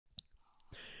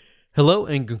Hello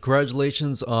and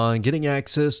congratulations on getting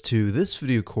access to this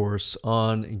video course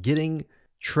on getting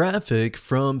traffic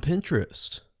from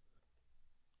Pinterest.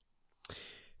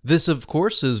 This, of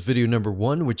course, is video number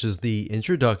 1, which is the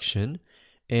introduction,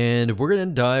 and we're going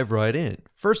to dive right in.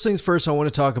 First things first, I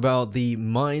want to talk about the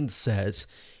mindset,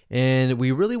 and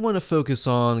we really want to focus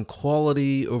on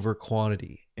quality over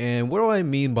quantity. And what do I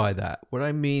mean by that? What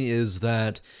I mean is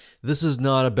that this is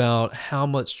not about how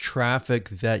much traffic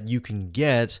that you can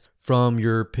get from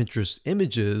your Pinterest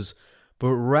images,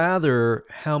 but rather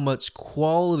how much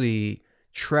quality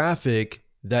traffic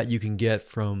that you can get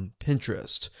from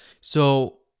Pinterest.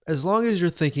 So as long as you're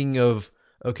thinking of,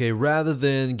 okay, rather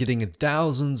than getting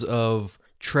thousands of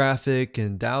traffic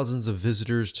and thousands of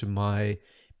visitors to my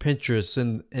Pinterest,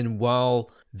 and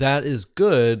while that is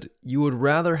good, you would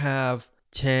rather have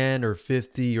 10 or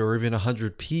 50 or even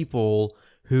 100 people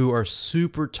who are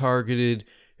super targeted,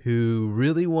 who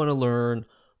really want to learn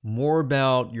more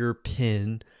about your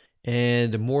pin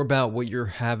and more about what you're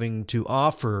having to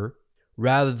offer,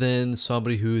 rather than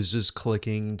somebody who's just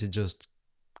clicking to just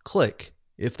click,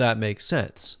 if that makes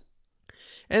sense.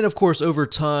 And of course, over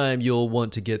time, you'll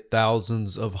want to get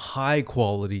thousands of high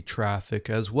quality traffic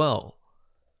as well.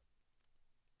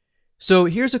 So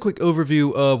here's a quick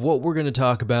overview of what we're going to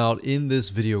talk about in this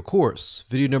video course.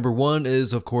 Video number 1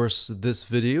 is, of course, this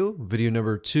video. Video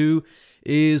number 2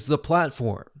 is the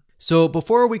platform. So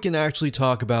before we can actually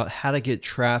talk about how to get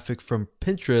traffic from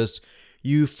Pinterest,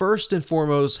 you first and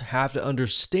foremost have to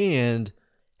understand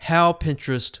how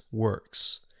Pinterest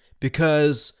works.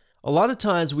 Because a lot of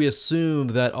times we assume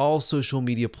that all social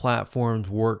media platforms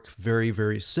work very,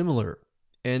 very similar.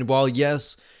 And while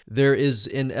yes, there is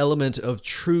an element of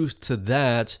truth to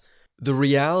that, the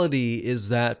reality is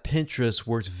that Pinterest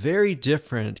works very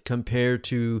different compared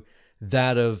to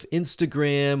that of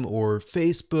Instagram or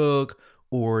Facebook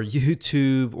or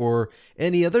YouTube or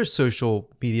any other social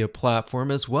media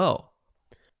platform as well.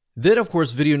 Then, of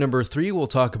course, video number 3, we'll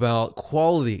talk about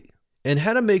quality and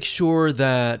how to make sure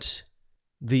that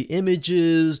the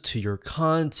images to your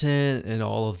content and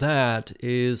all of that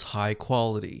is high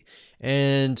quality.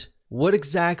 And what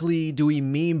exactly do we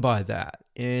mean by that?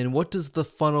 And what does the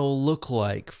funnel look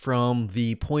like from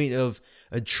the point of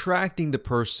attracting the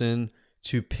person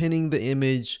to pinning the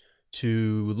image,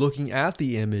 to looking at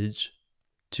the image,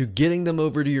 to getting them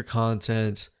over to your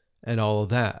content and all of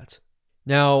that?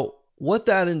 Now, what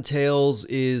that entails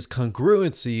is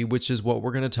congruency, which is what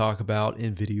we're going to talk about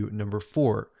in video number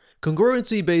 4.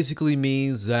 Congruency basically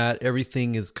means that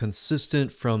everything is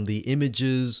consistent from the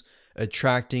images,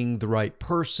 attracting the right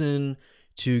person,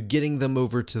 to getting them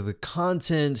over to the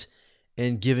content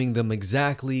and giving them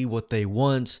exactly what they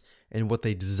want and what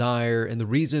they desire and the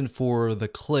reason for the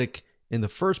click in the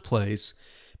first place.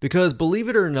 Because believe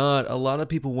it or not, a lot of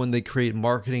people, when they create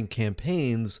marketing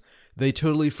campaigns, they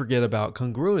totally forget about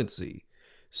congruency.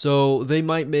 So they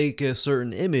might make a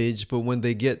certain image, but when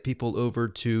they get people over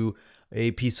to a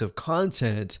piece of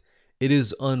content, it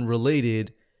is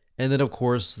unrelated. And then of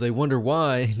course they wonder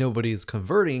why nobody is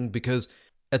converting, because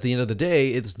at the end of the day,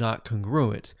 it's not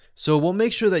congruent. So we'll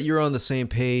make sure that you're on the same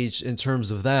page in terms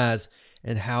of that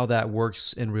and how that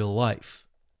works in real life.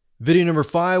 Video number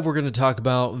 5, we're going to talk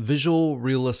about visual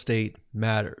real estate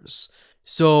matters.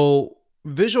 So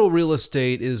visual real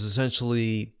estate is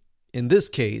essentially, in this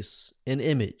case, an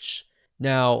image.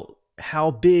 Now,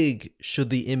 how big should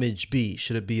the image be?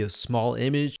 Should it be a small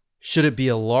image? Should it be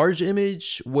a large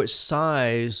image? Which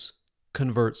size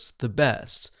converts the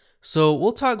best? So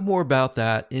we'll talk more about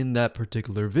that in that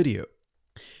particular video.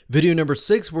 Video number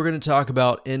 6, we're going to talk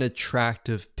about an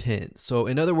attractive pin. So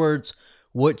in other words,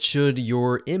 what should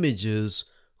your images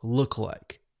look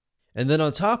like? And then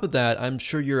on top of that, I'm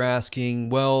sure you're asking,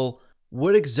 well,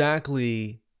 what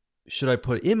exactly should I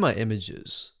put in my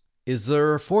images? Is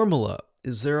there a formula?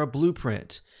 Is there a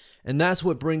blueprint? And that's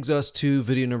what brings us to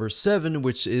video number 7,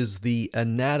 which is the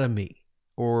anatomy,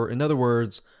 or in other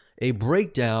words, a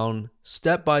breakdown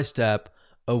step by step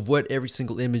of what every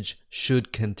single image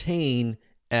should contain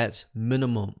at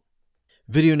minimum.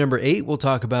 Video number 8, we'll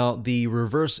talk about the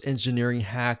reverse engineering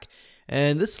hack.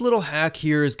 And this little hack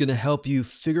here is going to help you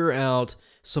figure out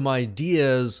some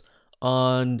ideas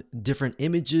on different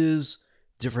images,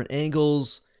 different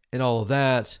angles, and all of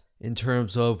that in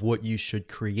terms of what you should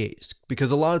create.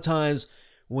 Because a lot of times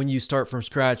when you start from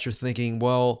scratch, you're thinking,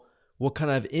 well, what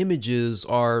kind of images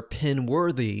are pin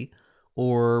worthy,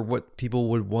 or what people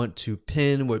would want to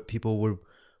pin, what people would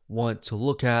want to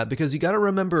look at? Because you got to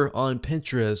remember on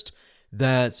Pinterest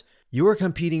that you are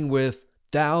competing with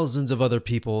thousands of other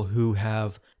people who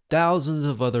have thousands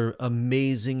of other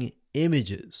amazing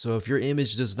images. So if your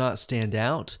image does not stand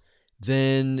out,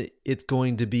 then it's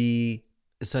going to be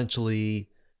essentially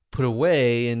put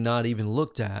away and not even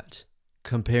looked at,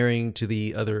 comparing to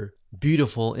the other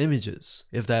beautiful images,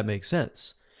 if that makes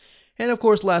sense. And of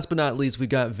course, last but not least, we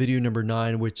got video number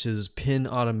 9, which is pin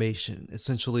automation.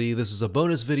 Essentially, this is a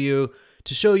bonus video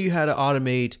to show you how to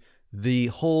automate the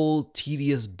whole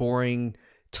tedious, boring,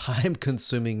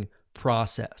 time-consuming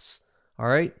process. All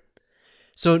right?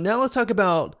 So now let's talk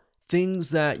about things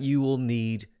that you will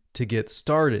need to get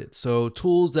started. So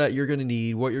tools that you're going to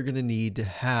need, what you're going to need to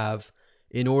have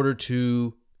in order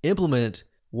to implement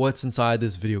what's inside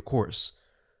this video course.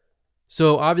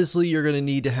 So obviously you're going to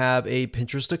need to have a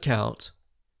Pinterest account.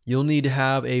 You'll need to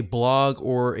have a blog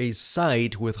or a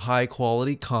site with high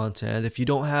quality content. If you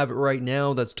don't have it right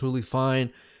now, that's totally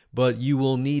fine, but you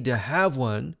will need to have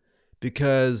one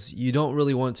because you don't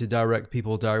really want to direct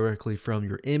people directly from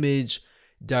your image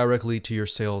directly to your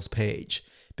sales page,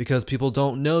 because people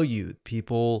don't know you.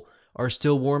 People are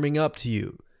still warming up to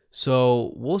you.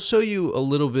 So we'll show you a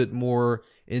little bit more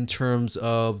in terms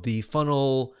of the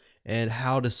funnel and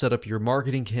how to set up your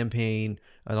marketing campaign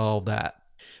and all of that.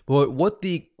 But what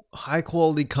the high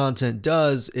quality content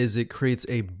does is it creates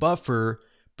a buffer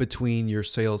between your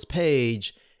sales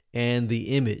page and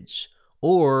the image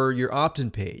or your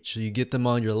opt-in page. So you get them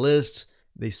on your list,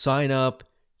 they sign up,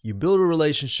 you build a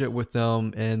relationship with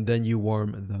them, and then you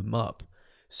warm them up.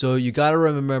 So you got to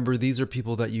remember, these are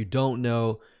people that you don't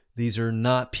know. These are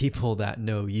not people that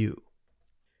know you.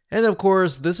 And of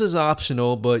course, this is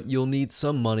optional, but you'll need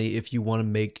some money if you want to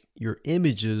make your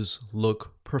images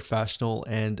look professional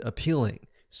and appealing.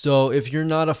 So if you're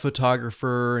not a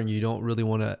photographer and you don't really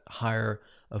want to hire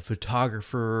a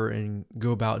photographer and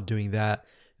go about doing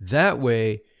that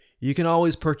way, you can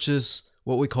always purchase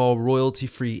what we call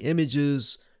royalty-free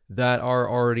images that are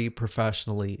already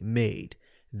professionally made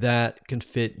that can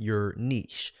fit your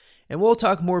niche. And we'll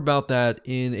talk more about that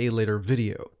in a later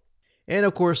video. And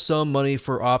of course, some money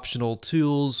for optional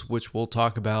tools, which we'll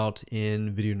talk about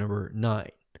in video number 9.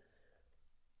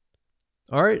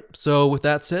 All right, so with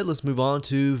that said, let's move on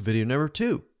to video number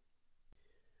 2.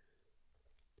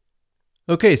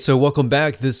 Okay, so welcome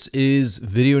back. This is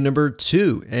video number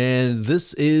 2, and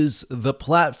this is the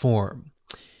platform.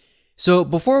 So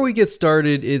before we get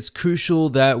started, it's crucial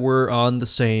that we're on the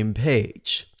same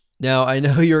page. Now, I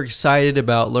know you're excited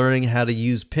about learning how to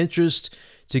use Pinterest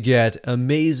to get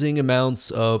amazing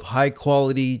amounts of high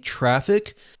quality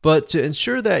traffic, but to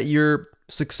ensure that your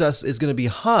success is going to be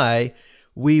high,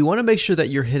 we want to make sure that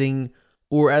you're hitting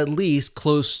or at least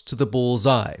close to the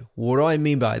bullseye. What do I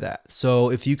mean by that?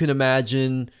 So if you can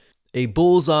imagine a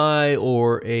bullseye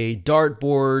or a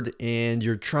dartboard and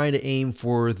you're trying to aim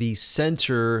for the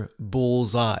center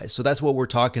bullseye. So that's what we're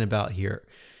talking about here.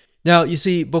 Now, you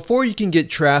see, before you can get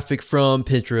traffic from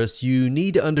Pinterest, you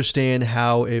need to understand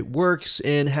how it works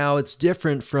and how it's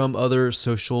different from other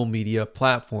social media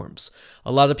platforms.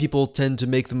 A lot of people tend to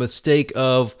make the mistake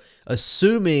of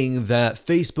assuming that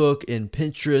Facebook and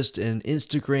Pinterest and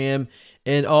Instagram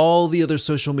and all the other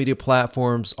social media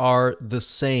platforms are the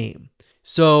same.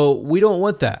 So we don't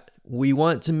want that. We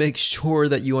want to make sure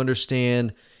that you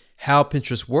understand how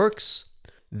Pinterest works.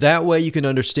 That way you can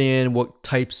understand what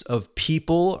types of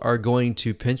people are going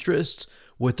to Pinterest,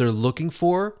 what they're looking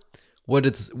for, what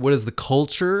is the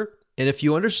culture. And if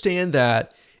you understand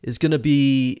that, it's going to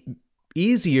be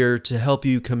easier to help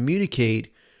you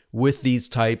communicate with these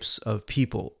types of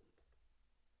people.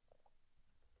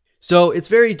 So it's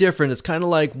very different. It's kind of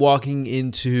like walking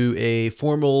into a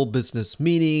formal business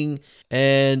meeting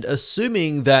and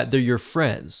assuming that they're your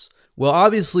friends. Well,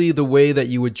 obviously the way that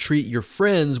you would treat your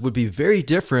friends would be very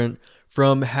different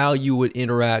from how you would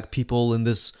interact people in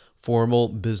this formal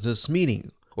business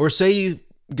meeting. Or say you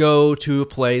go to a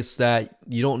place that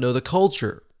you don't know the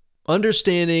culture.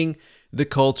 Understanding the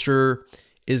culture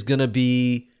is going to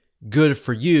be good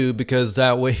for you because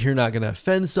that way you're not going to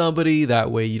offend somebody.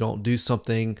 That way you don't do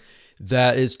something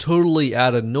that is totally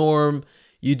out of norm.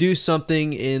 You do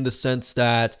something in the sense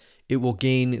that it will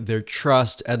gain their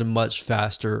trust at a much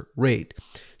faster rate.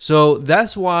 So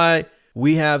that's why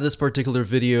we have this particular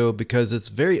video, because it's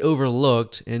very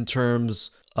overlooked in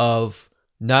terms of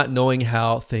not knowing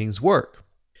how things work.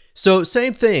 So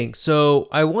same thing. So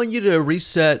I want you to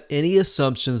reset any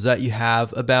assumptions that you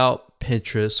have about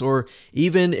Pinterest or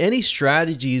even any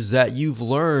strategies that you've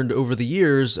learned over the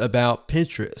years about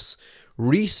Pinterest.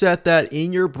 Reset that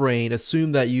in your brain.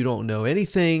 Assume that you don't know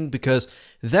anything, because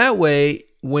that way,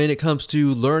 when it comes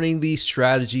to learning the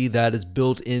strategy that is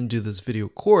built into this video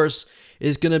course,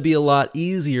 it's going to be a lot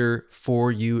easier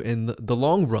for you in the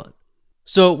long run.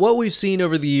 So what we've seen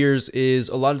over the years is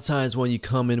a lot of times when you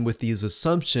come in with these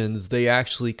assumptions, they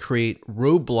actually create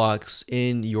roadblocks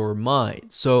in your mind.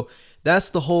 So that's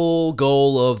the whole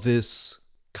goal of this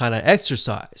kind of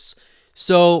exercise.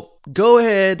 So go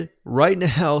ahead right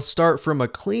now, start from a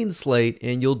clean slate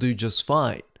and you'll do just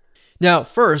fine. Now,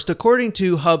 first, according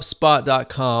to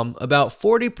HubSpot.com, about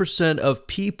 40% of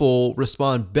people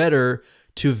respond better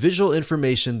to visual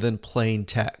information than plain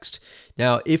text.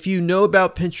 Now, if you know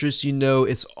about Pinterest, you know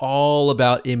it's all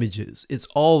about images. It's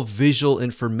all visual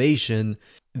information.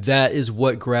 That is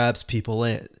what grabs people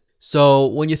in. So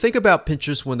when you think about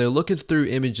Pinterest, when they're looking through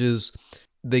images,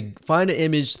 they find an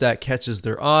image that catches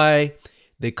their eye,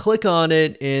 they click on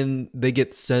it, and they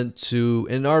get sent to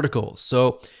an article.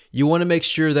 So you want to make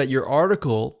sure that your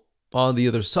article on the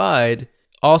other side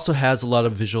also has a lot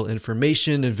of visual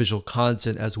information and visual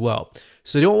content as well.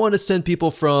 So you don't want to send people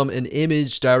from an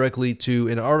image directly to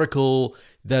an article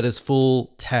that is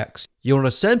full text. You want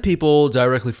to send people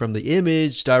directly from the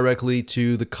image directly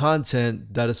to the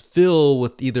content that is filled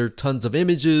with either tons of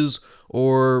images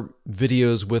or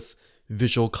videos with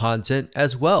visual content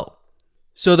as well.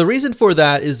 So the reason for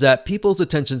that is that people's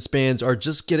attention spans are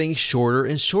just getting shorter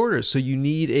and shorter. So you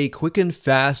need a quick and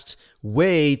fast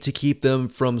way to keep them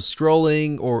from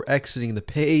scrolling or exiting the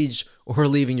page or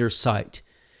leaving your site.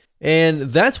 And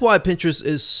that's why Pinterest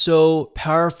is so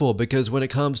powerful, because when it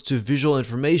comes to visual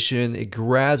information, it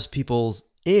grabs people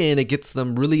in, it gets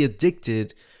them really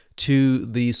addicted to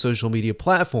the social media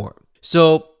platform.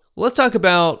 So let's talk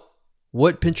about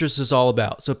what Pinterest is all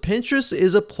about. So Pinterest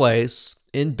is a place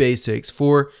in basics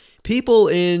for people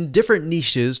in different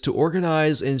niches to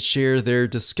organize and share their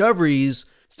discoveries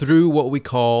through what we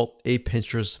call a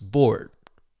Pinterest board.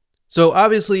 So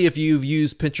obviously, if you've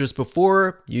used Pinterest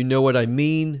before, you know what I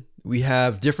mean. We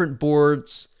have different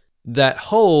boards that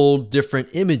hold different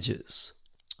images.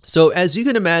 So as you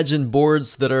can imagine,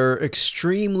 boards that are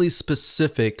extremely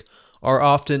specific are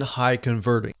often high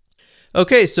converting.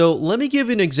 Okay, so let me give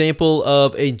you an example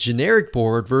of a generic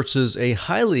board versus a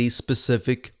highly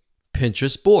specific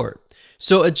Pinterest board.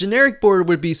 So a generic board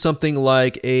would be something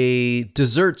like a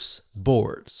desserts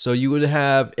board. So you would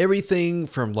have everything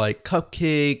from like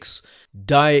cupcakes,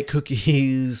 diet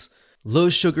cookies, low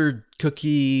sugar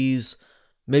cookies,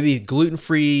 maybe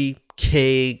gluten-free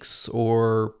cakes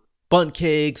or bundt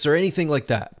cakes or anything like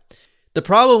that. The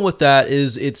problem with that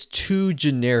is it's too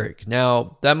generic.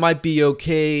 Now, that might be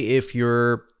okay if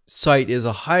your site is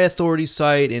a high authority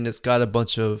site and it's got a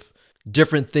bunch of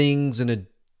different things in a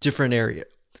different area.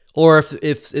 Or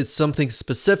if it's something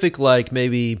specific like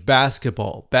maybe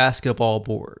basketball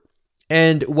board.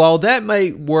 And while that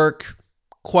might work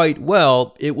quite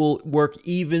well, it will work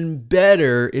even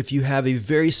better if you have a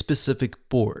very specific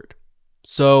board.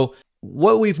 So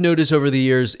what we've noticed over the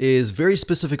years is very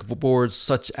specific boards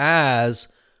such as,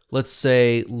 let's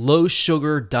say, low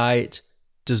sugar diet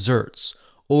desserts,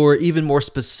 or even more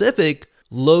specific,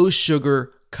 low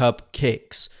sugar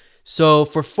cupcakes. So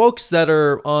for folks that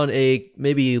are on a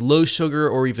maybe low sugar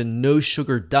or even no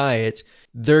sugar diet,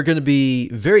 they're going to be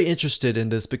very interested in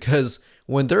this, because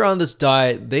when they're on this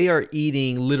diet, they are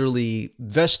eating literally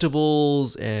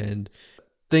vegetables and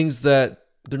things that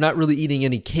they're not really eating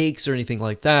any cakes or anything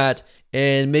like that.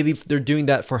 And maybe they're doing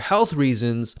that for health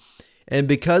reasons. And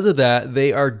because of that,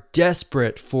 they are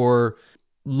desperate for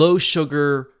low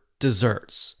sugar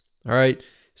desserts. All right.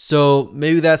 So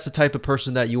maybe that's the type of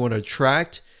person that you want to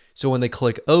attract. So when they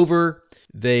click over,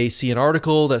 they see an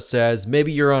article that says,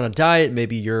 maybe you're on a diet,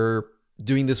 maybe you're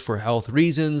doing this for health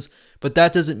reasons, but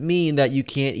that doesn't mean that you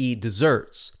can't eat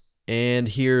desserts. And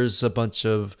here's a bunch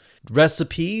of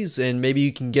recipes, and maybe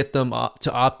you can get them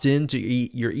to opt in to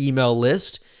your email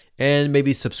list and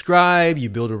maybe subscribe, you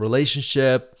build a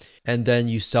relationship, and then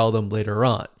you sell them later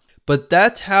on. But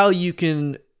that's how you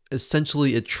can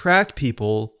essentially attract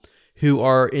people who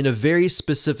are in a very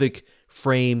specific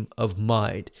frame of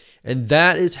mind. And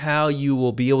that is how you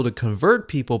will be able to convert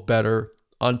people better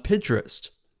on Pinterest.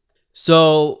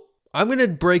 So I'm going to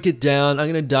break it down.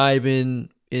 I'm going to dive in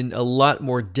a lot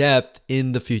more depth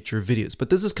in the future videos, but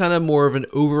this is kind of more of an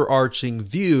overarching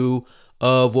view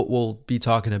of what we'll be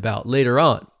talking about later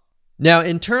on. Now,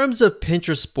 in terms of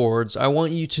Pinterest boards, I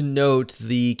want you to note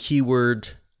the keyword,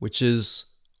 which is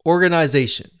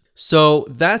organization. So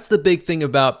that's the big thing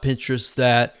about Pinterest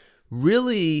that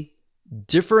really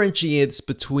differentiates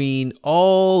between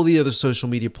all the other social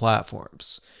media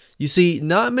platforms. You see,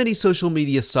 not many social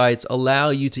media sites allow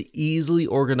you to easily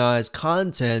organize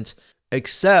content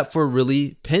except for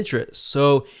really Pinterest.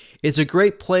 So it's a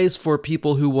great place for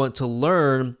people who want to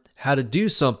learn how to do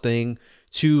something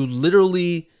to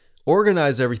literally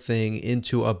organize everything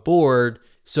into a board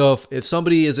So if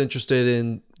somebody is interested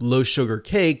in low sugar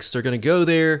cakes, they're going to go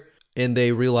there and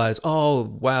they realize, oh,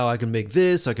 wow, I can make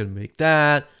this, I can make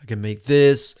that, I can make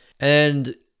this.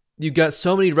 And you've got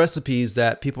so many recipes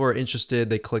that people are interested,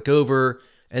 they click over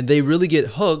and they really get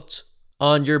hooked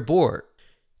on your board.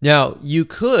 Now, you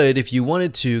could, if you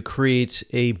wanted to, create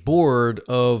a board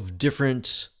of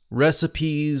different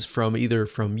recipes from either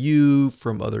from you,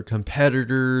 from other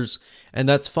competitors, and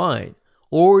that's fine.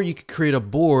 Or you could create a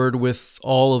board with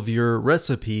all of your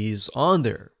recipes on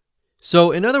there.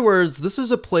 So in other words, this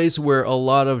is a place where a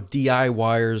lot of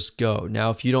DIYers go.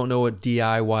 Now, if you don't know what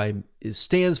DIY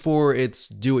stands for, it's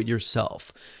do it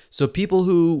yourself. So people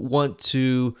who want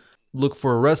to look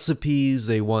for recipes,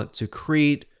 they want to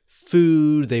create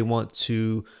food, they want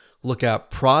to look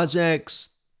at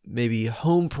projects, maybe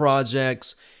home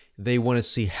projects, they want to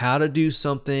see how to do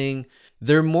something.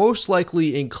 They're most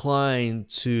likely inclined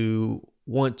to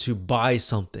want to buy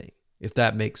something, if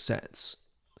that makes sense.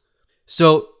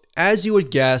 So as you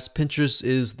would guess, Pinterest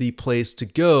is the place to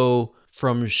go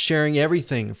from sharing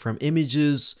everything from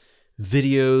images,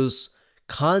 videos,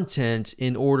 content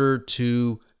in order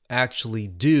to actually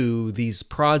do these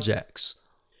projects.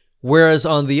 Whereas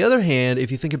on the other hand,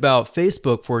 if you think about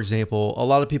Facebook, for example, a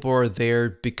lot of people are there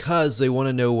because they want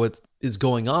to know what is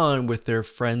going on with their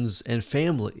friends and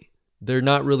family. They're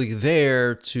not really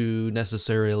there to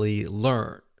necessarily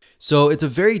learn. So it's a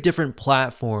very different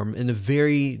platform and a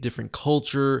very different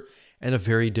culture and a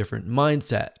very different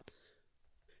mindset.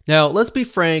 Now, let's be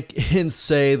frank and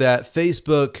say that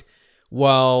Facebook,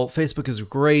 while Facebook is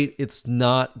great, it's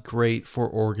not great for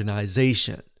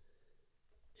organization.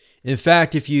 In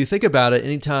fact, if you think about it,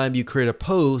 anytime you create a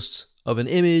post of an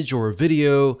image or a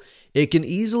video, it can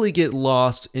easily get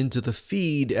lost into the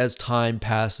feed as time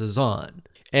passes on.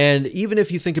 And even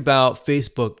if you think about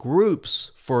Facebook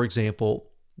groups, for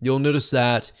example, you'll notice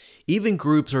that even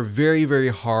groups are very, very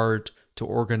hard to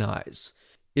organize.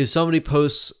 If somebody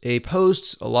posts a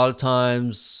post, a lot of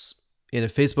times in a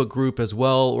Facebook group as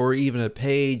well, or even a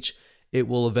page, it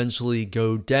will eventually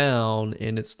go down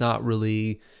and it's not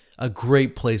really a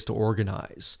great place to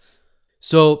organize.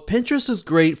 So Pinterest is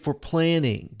great for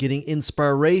planning, getting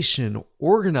inspiration,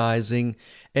 organizing,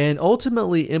 and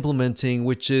ultimately implementing,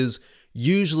 which is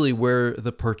usually where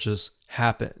the purchase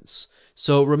happens.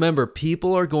 So remember,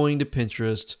 people are going to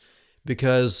Pinterest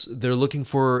because they're looking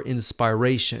for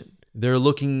inspiration. They're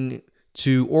looking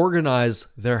to organize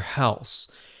their house.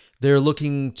 They're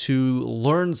looking to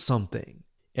learn something.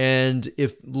 And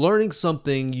if learning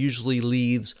something usually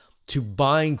leads to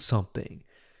buying something,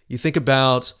 you think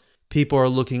about people are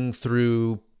looking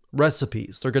through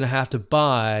recipes. They're going to have to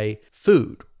buy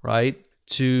food, right?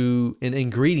 And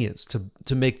ingredients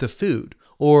to make the food.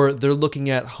 Or they're looking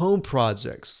at home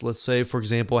projects. Let's say, for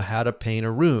example, how to paint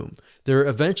a room. They're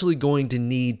eventually going to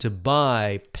need to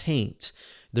buy paint.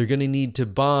 They're going to need to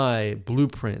buy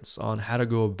blueprints on how to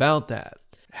go about that,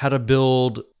 how to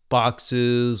build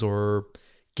boxes or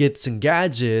kits and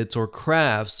gadgets or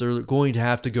crafts. They're going to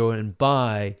have to go and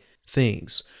buy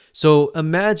things. So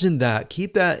imagine that,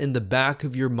 keep that in the back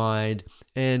of your mind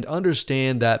and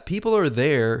understand that people are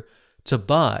there to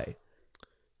buy.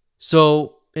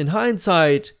 So in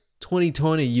hindsight,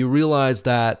 2020, you realize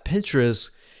that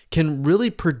Pinterest can really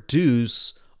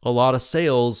produce a lot of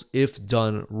sales if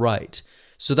done right.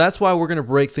 So that's why we're going to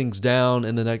break things down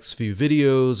in the next few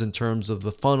videos in terms of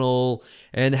the funnel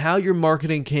and how your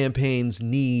marketing campaigns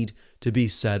need to be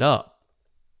set up.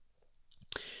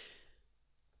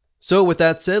 So with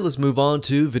that said, let's move on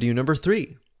to video number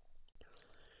 3.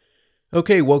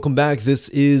 Okay, welcome back. This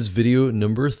is video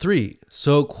number 3.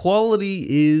 So quality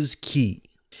is key.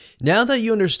 Now that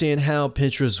you understand how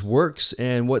Pinterest works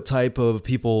and what type of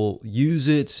people use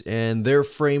it and their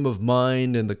frame of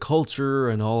mind and the culture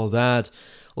and all of that,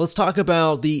 let's talk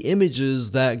about the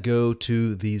images that go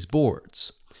to these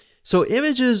boards. So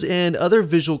images and other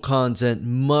visual content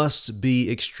must be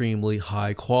extremely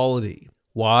high quality.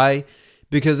 Why?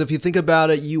 Because if you think about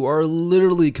it, you are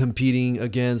literally competing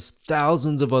against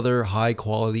thousands of other high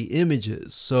quality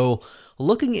images. So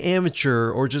looking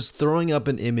amateur or just throwing up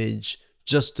an image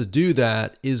just to do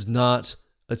that is not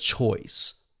a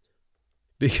choice.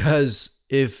 Because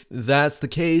if that's the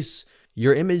case,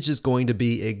 your image is going to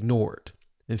be ignored.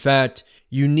 In fact,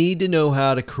 you need to know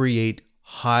how to create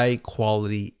high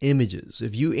quality images.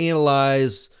 If you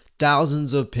analyze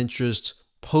thousands of Pinterest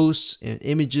posts and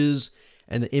images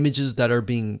and the images that are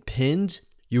being pinned,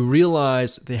 you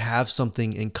realize they have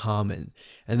something in common.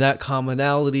 And that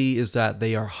commonality is that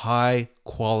they are high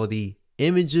quality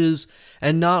images.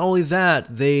 And not only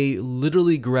that, they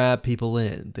literally grab people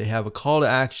in. They have a call to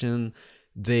action.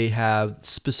 they have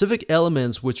specific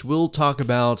elements which we'll talk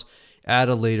about at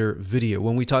a later video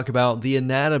when we talk about the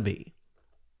anatomy.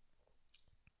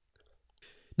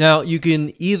 Now, you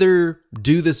can either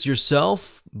do this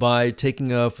yourself by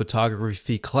taking a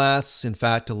photography class. In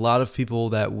fact, a lot of people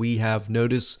that we have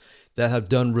noticed that have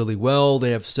done really well,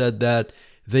 they have said that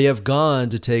they have gone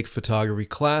to take photography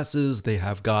classes, they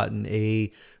have gotten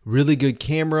a really good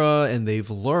camera, and they've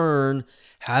learned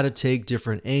how to take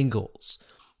different angles.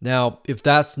 Now, if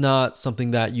that's not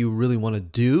something that you really want to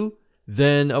do,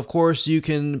 then of course you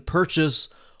can purchase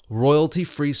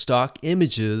royalty-free stock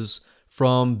images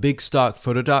from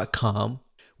bigstockphoto.com,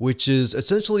 which is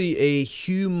essentially a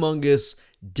humongous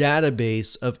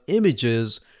database of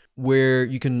images where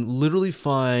you can literally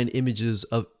find images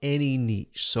of any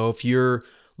niche. So if you're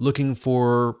looking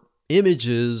for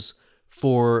images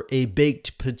for a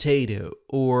baked potato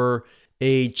or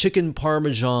a chicken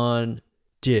parmesan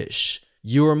dish,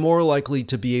 you are more likely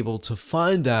to be able to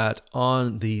find that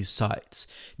on these sites.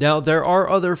 Now, there are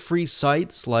other free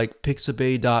sites like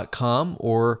pixabay.com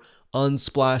or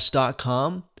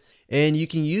unsplash.com, and you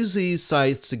can use these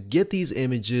sites to get these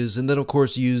images and then of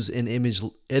course use an image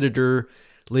editor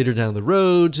later down the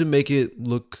road to make it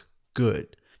look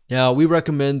good. Now, we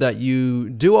recommend that you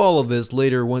do all of this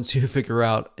later once you figure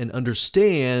out and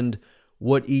understand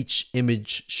what each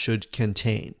image should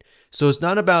contain. So it's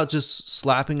not about just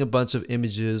slapping a bunch of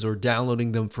images or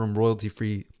downloading them from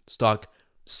royalty-free stock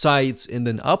sites and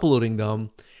then uploading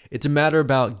them. It's a matter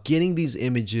about getting these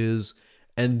images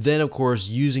and then of course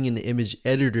using an image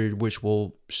editor, which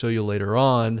we'll show you later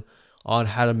on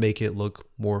how to make it look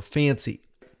more fancy.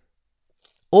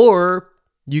 Or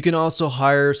you can also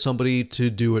hire somebody to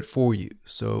do it for you.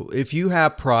 So if you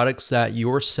have products that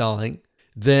you're selling,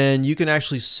 then you can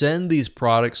actually send these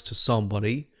products to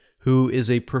somebody who is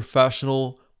a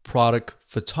professional product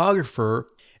photographer.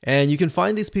 And you can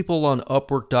find these people on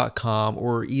Upwork.com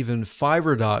or even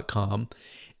Fiverr.com,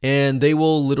 and they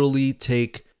will literally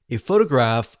take a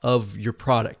photograph of your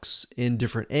products in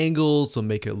different angles. They'll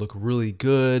make it look really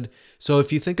good. So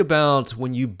if you think about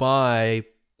when you buy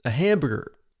a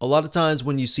hamburger, a lot of times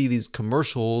when you see these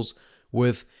commercials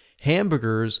with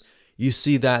hamburgers, you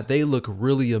see that they look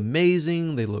really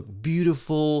amazing, they look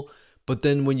beautiful, but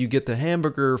then when you get the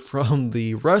hamburger from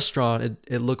the restaurant,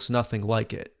 it looks nothing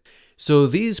like it. So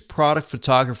these product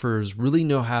photographers really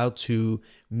know how to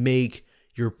make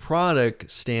your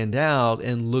product stand out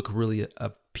and look really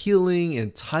appealing,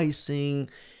 enticing,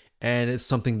 and it's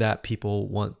something that people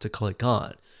want to click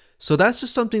on. So that's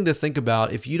just something to think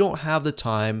about. If you don't have the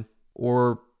time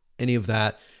or any of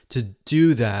that to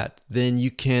do that, then you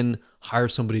can hire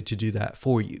somebody to do that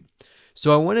for you.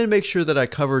 So I wanted to make sure that I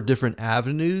cover different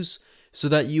avenues so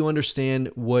that you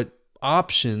understand what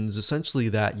options essentially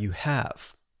that you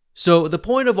have. So the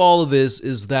point of all of this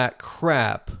is that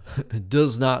crap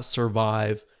does not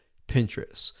survive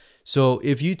Pinterest. So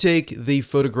if you take the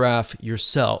photograph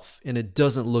yourself and it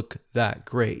doesn't look that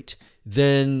great,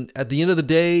 then at the end of the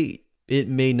day, it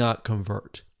may not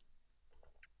convert.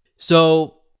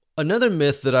 So another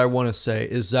myth that I want to say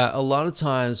is that a lot of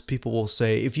times people will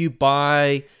say, if you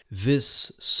buy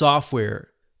this software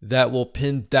that will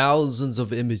pin thousands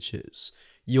of images,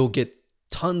 you'll get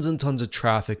tons and tons of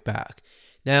traffic back.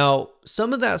 Now,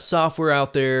 some of that software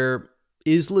out there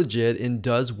is legit and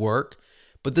does work,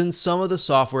 but then some of the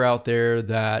software out there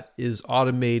that is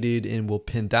automated and will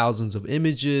pin thousands of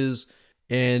images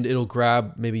and it'll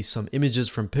grab maybe some images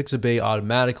from Pixabay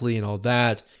automatically and all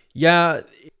that. Yeah,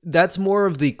 that's more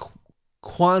of the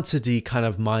quantity kind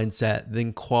of mindset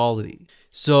than quality.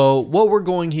 So what we're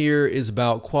going here is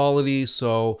about quality.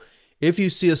 So if you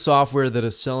see a software that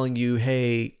is selling you,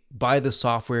 hey, buy the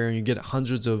software and you get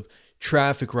hundreds of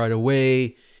traffic right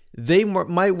away, they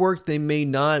might work, they may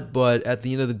not, but at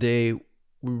the end of the day, we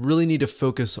really need to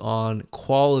focus on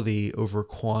quality over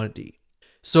quantity.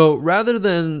 So rather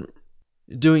than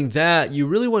doing that, you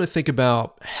really want to think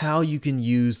about how you can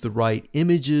use the right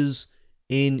images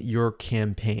in your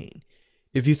campaign.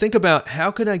 If you think about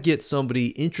how can I get somebody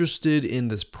interested in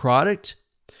this product,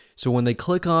 so when they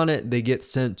click on it, they get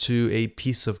sent to a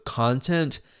piece of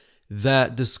content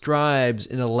that describes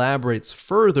and elaborates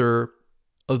further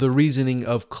of the reasoning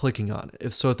of clicking on it.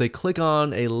 If they click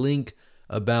on a link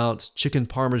about chicken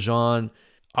parmesan,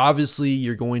 obviously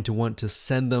you're going to want to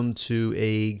send them to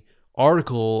an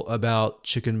article about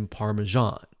chicken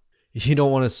parmesan. You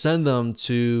don't want to send them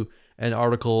to an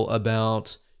article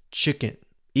about chicken.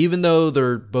 Even though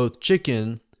they're both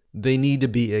chicken, they need to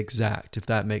be exact, if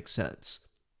that makes sense.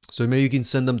 So maybe you can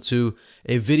send them to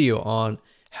a video on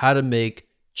how to make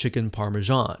chicken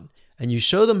parmesan, and you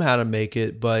show them how to make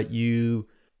it, but you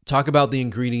talk about the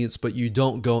ingredients, but you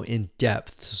don't go in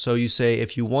depth. So you say,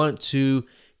 if you want to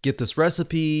get this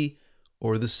recipe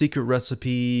or the secret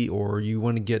recipe, or you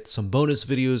want to get some bonus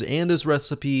videos and this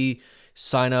recipe,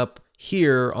 sign up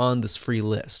here on this free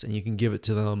list, and you can give it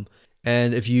to them.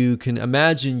 And if you can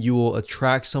imagine, you will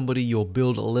attract somebody, you'll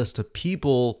build a list of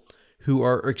people who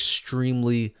are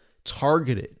extremely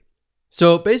targeted.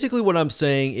 So basically what I'm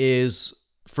saying is,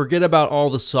 forget about all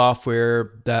the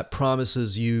software that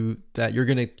promises you that you're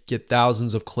going to get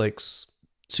thousands of clicks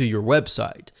to your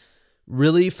website.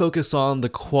 Really focus on the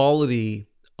quality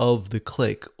of the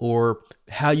click, or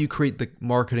how you create the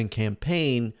marketing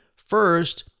campaign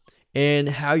first, and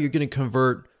how you're going to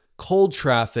convert cold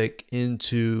traffic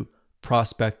into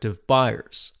prospective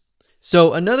buyers.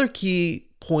 So another key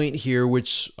point here,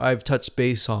 which I've touched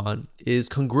base on, is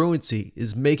congruency,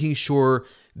 is making sure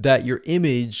that your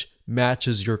image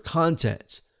matches your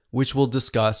content, which we'll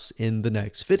discuss in the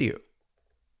next video.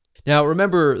 Now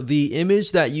remember, the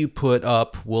image that you put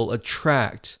up will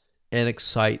attract and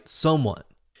excite someone.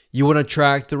 You want to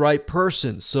attract the right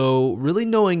person. So really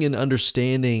knowing and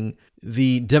understanding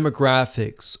the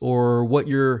demographics, or what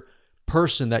your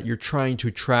person that you're trying to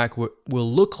attract will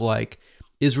look like,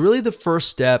 is really the first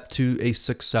step to a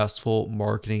successful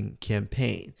marketing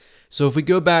campaign. So if we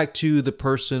go back to the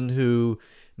person who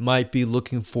might be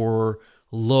looking for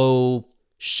low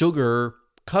sugar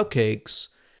cupcakes,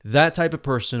 that type of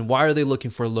person, why are they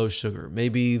looking for low sugar?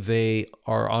 Maybe they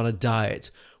are on a diet.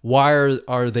 Why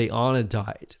are they on a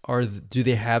diet? Do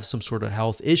they have some sort of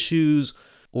health issues,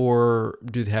 or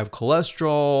do they have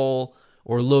cholesterol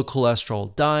or low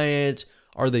cholesterol diet?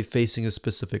 Are they facing a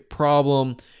specific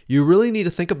problem? You really need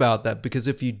to think about that, because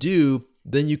if you do,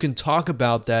 then you can talk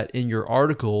about that in your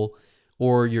article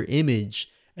or your image,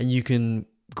 and you can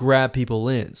grab people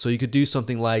in. So you could do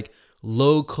something like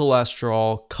low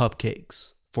cholesterol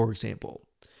cupcakes, for example,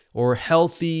 or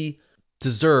healthy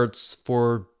desserts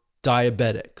for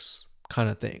diabetics, kind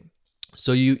of thing.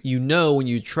 So you know, when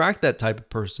you attract that type of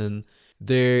person,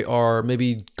 they are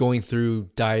maybe going through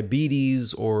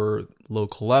diabetes or low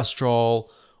cholesterol,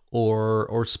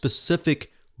 or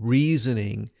specific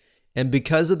reasoning. And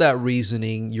because of that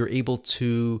reasoning, you're able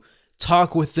to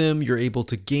talk with them, you're able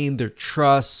to gain their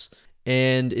trust.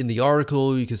 And in the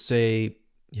article, you could say,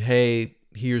 hey,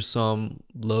 here's some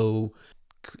low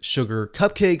sugar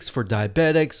cupcakes for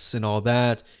diabetics and all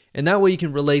that. And that way you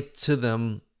can relate to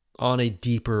them on a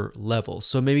deeper level.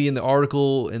 So maybe in the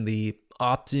article, in the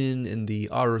opt-in, in the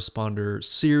autoresponder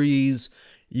series,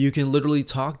 you can literally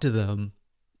talk to them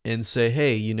and say,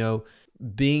 hey, you know,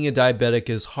 being a diabetic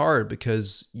is hard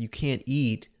because you can't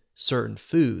eat certain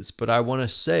foods, but I want to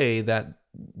say that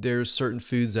there's certain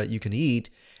foods that you can eat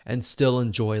and still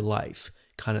enjoy life,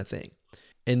 kind of thing.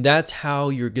 And that's how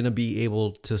you're going to be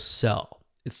able to sell.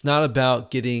 It's not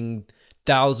about getting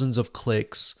thousands of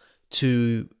clicks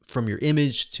from your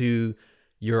image to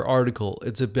your article.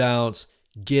 It's about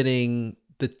getting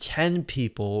the 10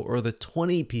 people or the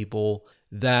 20 people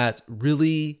that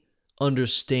really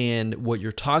understand what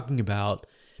you're talking about,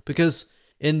 because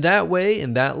in that way,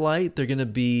 in that light, they're going to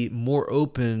be more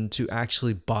open to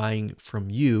actually buying from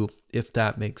you, if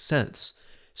that makes sense.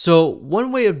 So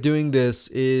one way of doing this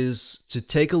is to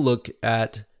take a look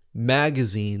at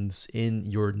magazines in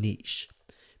your niche.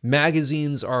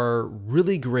 Magazines are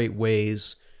really great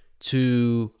ways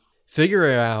to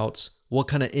figure out what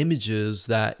kind of images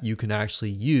that you can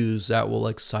actually use that will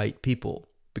excite people.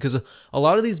 Because a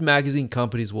lot of these magazine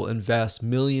companies will invest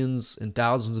millions and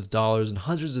thousands of dollars and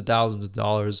hundreds of thousands of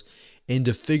dollars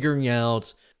into figuring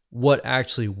out what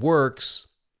actually works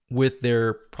with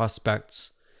their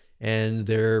prospects and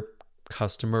their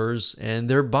customers and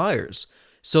their buyers.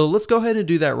 So let's go ahead and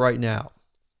do that right now.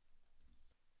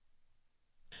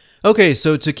 Okay,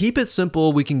 so to keep it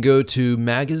simple, we can go to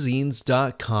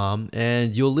magazines.com,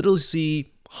 and you'll literally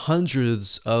see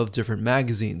hundreds of different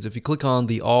magazines. If you click on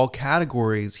the all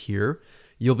categories here,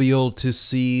 you'll be able to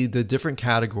see the different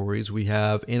categories. We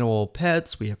have animal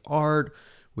pets, we have art,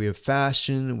 we have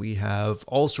fashion, we have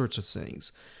all sorts of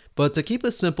things. But to keep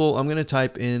it simple, I'm going to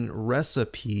type in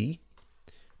recipe,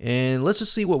 and let's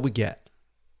just see what we get.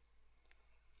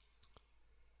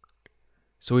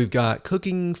 So we've got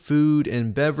cooking, food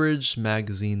and beverage,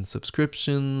 magazine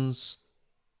subscriptions.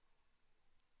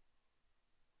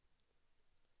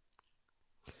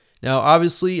 Now,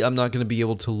 obviously, I'm not going to be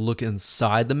able to look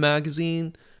inside the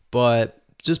magazine, but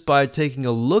just by taking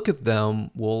a look at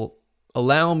them will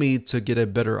allow me to get a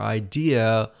better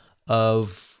idea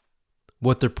of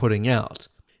what they're putting out.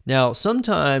 Now,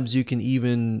 sometimes you can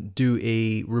even do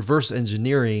a reverse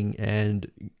engineering and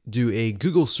do a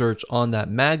Google search on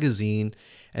that magazine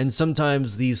And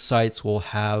sometimes these sites will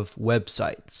have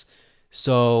websites.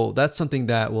 So that's something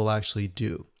that we'll actually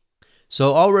do.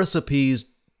 So All Recipes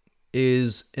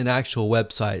is an actual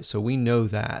website, so we know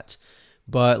that.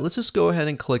 But let's just go ahead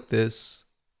and click this.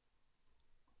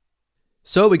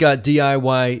 So we got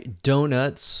DIY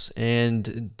donuts,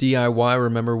 and DIY,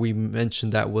 remember we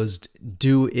mentioned that was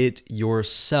do it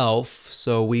yourself.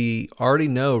 So we already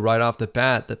know right off the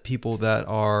bat that people that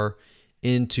are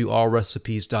into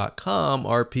allrecipes.com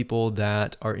are people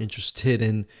that are interested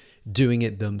in doing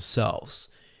it themselves.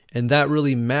 And that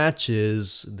really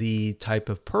matches the type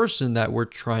of person that we're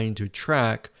trying to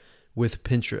track with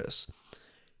Pinterest.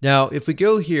 Now, if we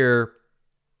go here,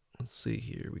 let's see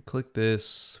here, we click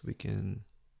this, we can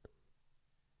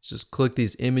just click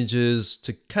these images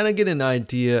to kind of get an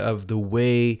idea of the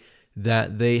way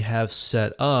that they have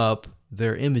set up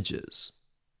their images.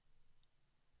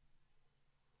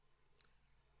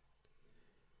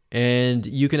 And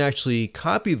you can actually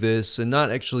copy this, and not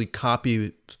actually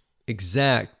copy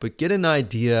exact, but get an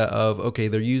idea of, okay,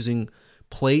 they're using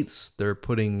plates, they're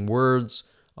putting words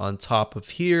on top of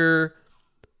here,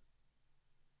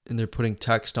 and they're putting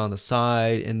text on the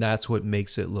side, and that's what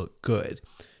makes it look good.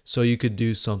 So you could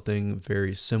do something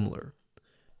very similar.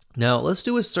 Now let's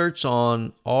do a search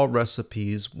on All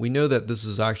Recipes. We know that this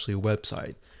is actually a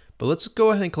website, but let's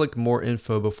go ahead and click more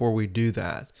info before we do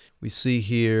that. We see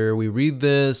here, we read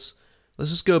this. Let's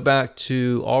just go back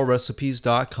to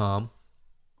allrecipes.com.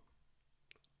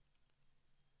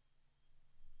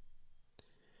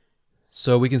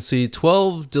 So we can see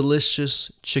 12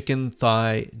 delicious chicken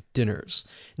thigh dinners.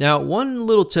 Now, one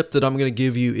little tip that I'm going to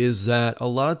give you is that a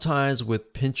lot of times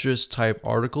with Pinterest type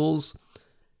articles,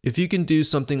 if you can do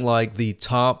something like the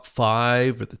top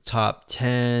 5 or the top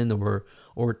 10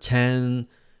 or 10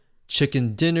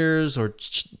 chicken dinners or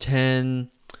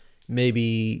 10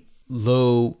 maybe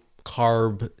low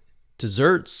carb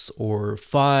desserts or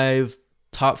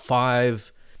top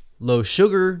 5 low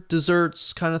sugar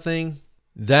desserts kind of thing,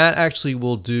 that actually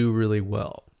will do really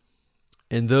well.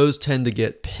 And those tend to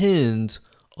get pinned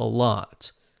a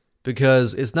lot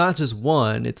because it's not just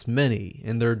one, it's many,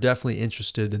 and they're definitely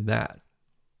interested in that.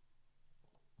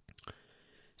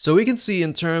 So we can see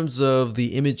in terms of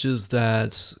the images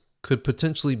that could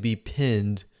potentially be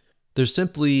pinned, they're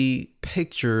simply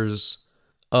pictures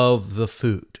of the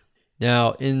food.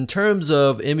 Now, in terms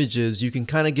of images, you can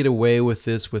kind of get away with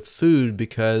this with food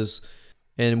because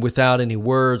and without any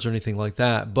words or anything like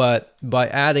that. But by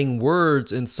adding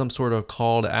words in some sort of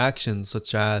call to action,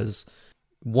 such as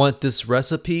want this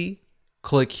recipe,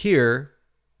 click here.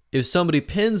 If somebody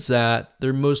pins that,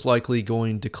 they're most likely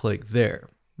going to click there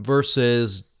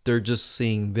versus they're just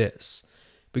seeing this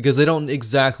because they don't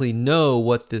exactly know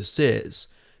what this is.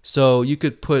 So you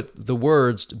could put the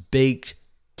words baked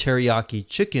teriyaki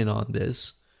chicken on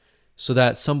this so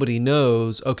that somebody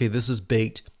knows, okay, this is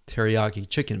baked teriyaki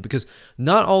chicken, because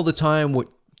not all the time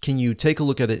can you take a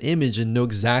look at an image and know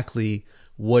exactly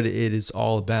what it is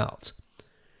all about.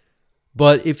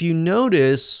 But if you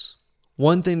notice,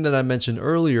 one thing that I mentioned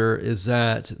earlier is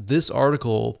that this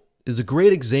article is a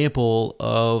great example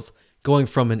of going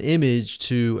from an image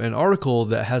to an article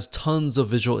that has tons of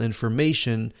visual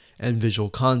information and visual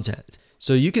content.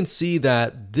 So you can see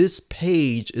that this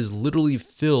page is literally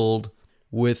filled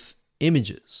with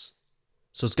images.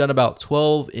 So it's got about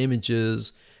 12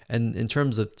 images, and in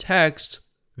terms of text,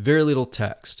 very little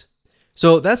text.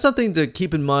 So that's something to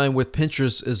keep in mind with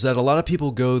Pinterest, is that a lot of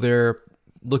people go there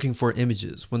looking for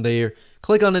images. When they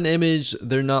click on an image,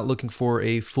 they're not looking for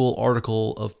a full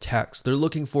article of text. They're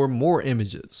looking for more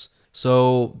images.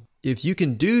 So if you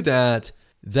can do that,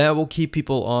 that will keep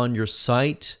people on your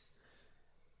site,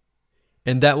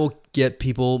 and that will get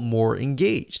people more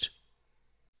engaged.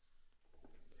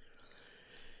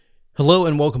 Hello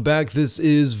and welcome back. This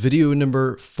is video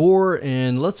number 4,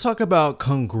 and let's talk about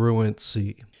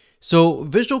congruency. So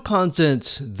visual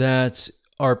content that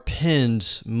are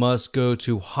pinned must go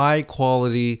to high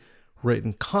quality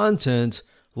written content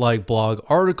like blog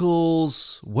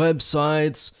articles,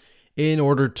 websites, in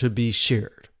order to be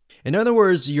shared. In other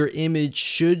words, your image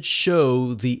should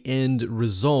show the end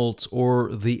result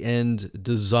or the end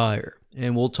desire.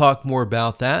 And we'll talk more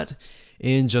about that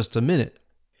in just a minute.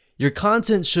 Your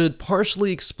content should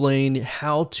partially explain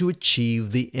how to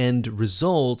achieve the end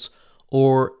result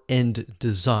or end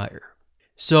desire.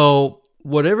 So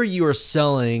whatever you are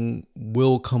selling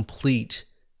will complete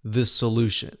this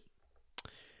solution.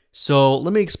 So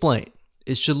let me explain.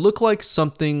 It should look like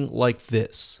something like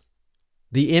this.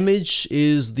 The image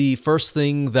is the first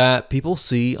thing that people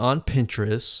see on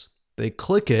Pinterest. They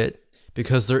click it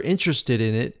because they're interested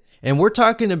in it, And we're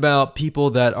talking about people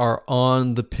that are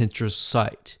on the Pinterest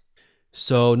site.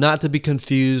 So not to be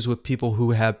confused with people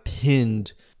who have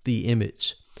pinned the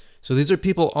image. So these are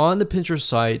people on the Pinterest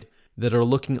site that are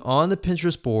looking on the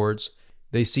Pinterest boards.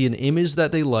 They see an image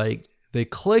that they like, they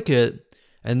click it,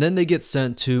 and then they get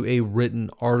sent to a written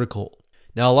article.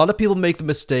 Now, a lot of people make the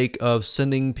mistake of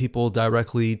sending people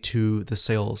directly to the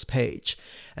sales page.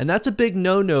 And that's a big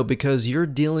no-no because you're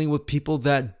dealing with people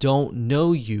that don't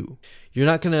know you. You're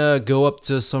not going to go up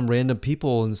to some random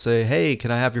people and say, hey, can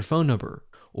I have your phone number?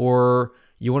 Or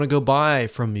you want to go buy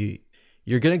from me.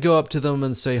 You're going to go up to them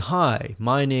and say, hi,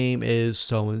 my name is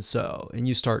so-and-so. And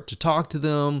you start to talk to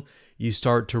them. You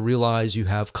start to realize you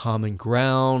have common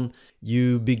ground.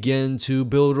 You begin to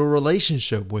build a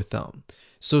relationship with them.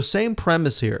 So same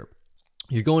premise here.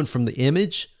 You're going from the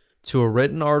image to a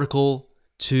written article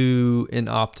to an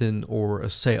opt-in or a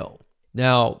sale.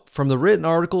 Now, from the written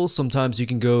article, sometimes you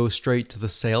can go straight to the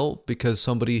sale because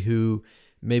somebody who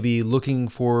may be looking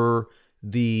for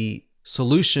the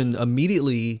solution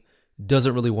immediately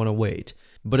doesn't really want to wait.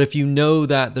 But if you know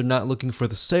that they're not looking for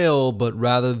the sale, but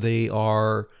rather they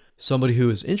are somebody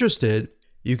who is interested,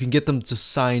 you can get them to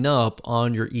sign up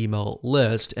on your email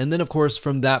list. And then, of course,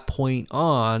 from that point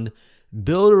on,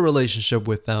 build a relationship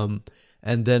with them.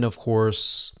 And then, of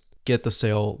course, get the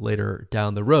sale later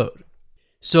down the road.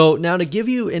 So now to give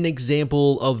you an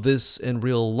example of this in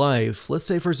real life, let's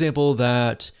say, for example,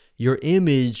 that your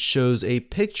image shows a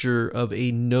picture of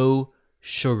a no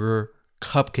sugar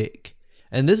cupcake.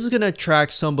 And this is going to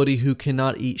attract somebody who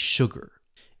cannot eat sugar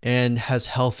and has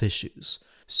health issues.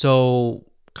 So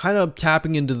kind of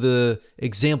tapping into the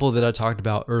example that I talked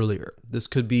about earlier. This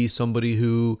could be somebody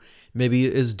who maybe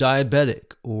is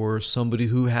diabetic or somebody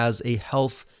who has a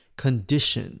health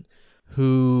condition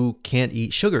who can't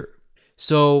eat sugar.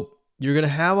 So you're going to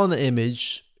have on the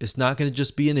image, it's not going to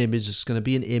just be an image, it's going to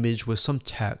be an image with some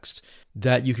text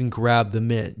that you can grab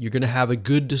them in. You're going to have a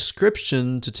good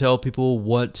description to tell people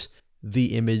what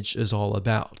the image is all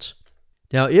about.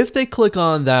 Now, if they click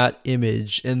on that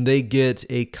image and they get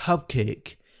a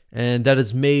cupcake, and that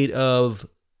is made of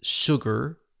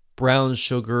sugar, brown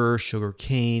sugar, sugar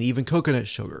cane, even coconut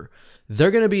sugar, they're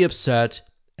going to be upset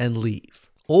and leave.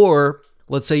 Or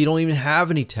let's say you don't even have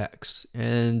any text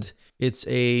and it's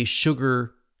a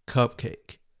sugar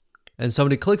cupcake. And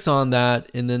somebody clicks on that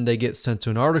and then they get sent to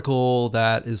an article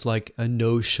that is like a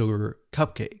no sugar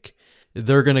cupcake.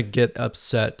 They're going to get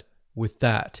upset with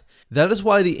that. That is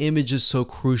why the image is so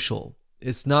crucial.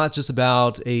 It's not just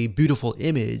about a beautiful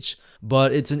image,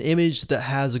 but it's an image that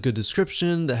has a good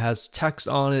description, that has text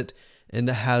on it, and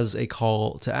that has a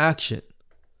call to action.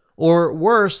 Or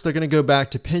worse, they're going to go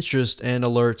back to Pinterest and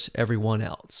alert everyone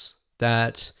else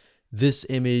that this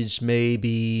image may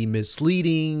be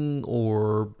misleading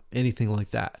or anything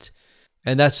like that.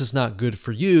 And that's just not good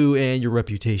for you and your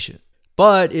reputation.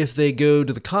 But if they go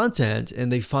to the content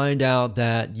and they find out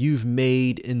that you've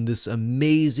made in this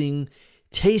amazing,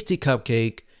 tasty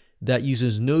cupcake that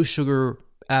uses no sugar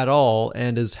at all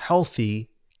and is healthy,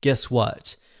 guess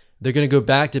what? They're going to go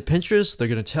back to Pinterest. They're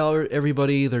going to tell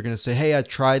everybody, they're going to say, hey, I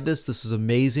tried this. This is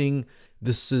amazing.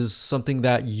 This is something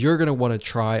that you're going to want to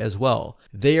try as well.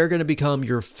 They are going to become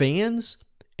your fans.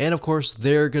 And of course,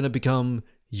 they're going to become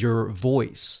your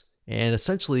voice. And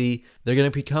essentially, they're going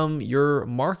to become your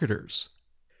marketers.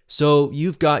 So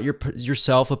you've got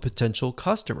yourself a potential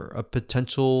customer, a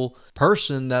potential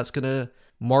person that's going to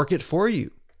market for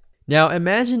you. Now,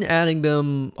 imagine adding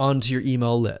them onto your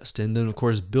email list and then, of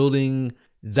course, building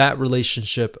that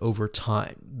relationship over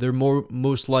time. They're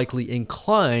most likely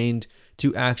inclined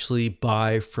to actually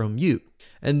buy from you.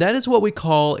 And that is what we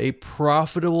call a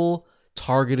profitable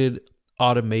targeted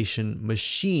automation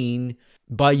machine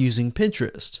by using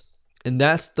Pinterest. And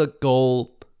that's the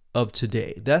goal of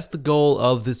today. That's the goal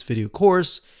of this video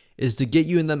course, is to get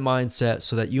you in that mindset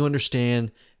so that you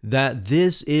understand that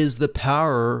this is the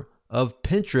power of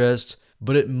Pinterest,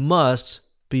 but it must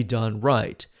be done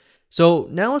right. So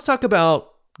now let's talk about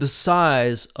the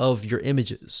size of your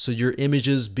images. Should your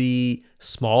images be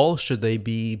small? Should they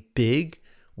be big?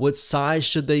 What size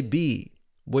should they be?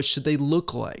 What should they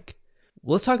look like?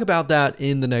 Let's talk about that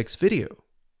in the next video.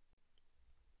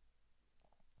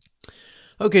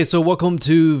 Okay, so welcome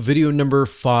to video number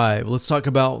 5. Let's talk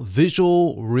about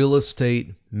visual real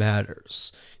estate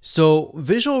matters. So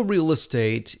visual real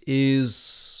estate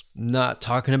is not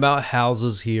talking about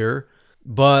houses here,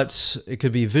 but it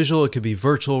could be visual, it could be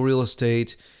virtual real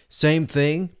estate. Same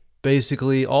thing.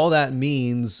 Basically, all that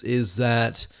means is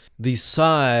that the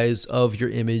size of your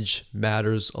image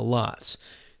matters a lot.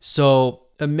 So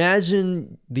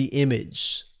imagine the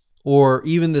image or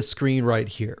even the screen right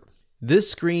here.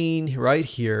 This screen right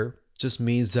here just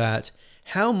means that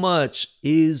how much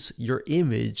is your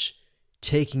image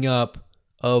taking up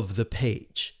of the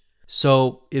page.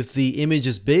 So if the image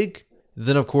is big,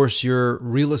 then of course your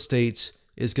real estate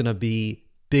is going to be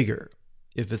bigger.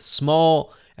 If it's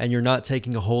small and you're not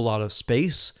taking a whole lot of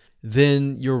space,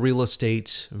 then your real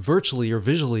estate virtually or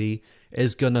visually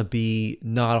is going to be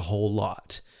not a whole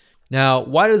lot. Now,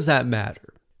 why does that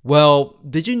matter? Well,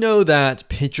 did you know that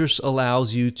Pinterest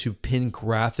allows you to pin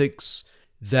graphics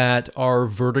that are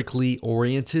vertically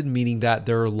oriented, meaning that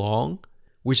they're long,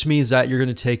 which means that you're going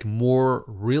to take more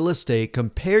real estate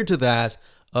compared to that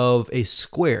of a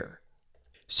square.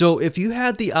 So if you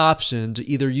had the option to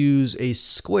either use a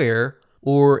square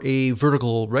or a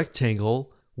vertical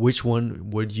rectangle, which one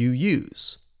would you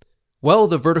use? Well,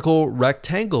 the vertical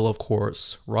rectangle, of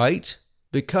course, right?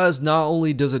 Because not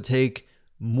only does it take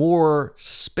more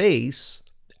space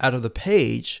out of the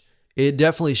page, it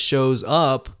definitely shows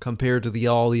up compared to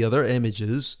all the other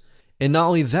images. And not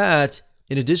only that,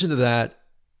 in addition to that,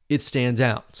 it stands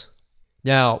out.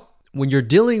 Now, when you're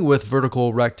dealing with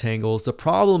vertical rectangles, the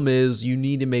problem is you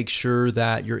need to make sure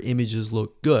that your images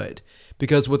look good.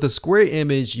 Because with a square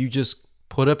image, you just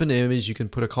put up an image, you can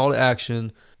put a call to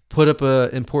action, put up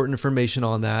important information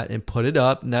on that and put it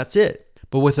up, and that's it.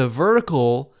 But with a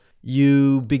vertical,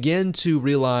 you begin to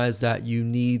realize that you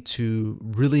need to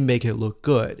really make it look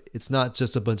good. It's not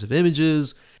just a bunch of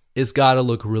images, it's got to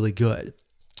look really good.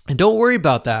 And don't worry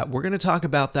about that. We're going to talk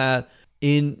about that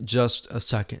in just a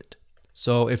second.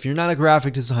 So if you're not a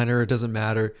graphic designer, it doesn't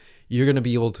matter. You're going to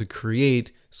be able to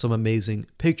create some amazing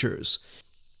pictures.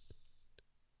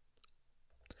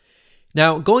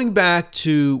 Now, going back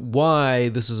to why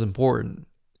this is important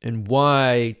and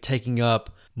why taking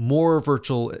up more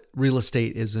virtual real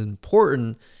estate is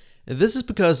important, this is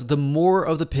because the more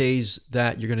of the page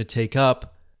that you're going to take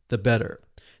up, the better.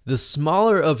 The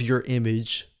smaller of your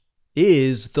image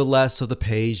is, the less of the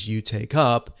page you take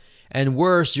up, and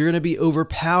worse, you're going to be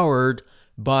overpowered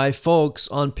by folks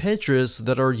on Pinterest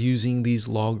that are using these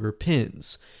longer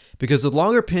pins, because the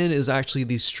longer pin is actually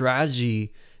the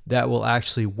strategy that will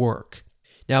actually work.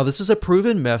 Now, this is a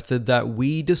proven method that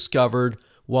we discovered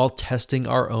while testing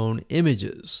our own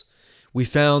images. We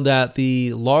found that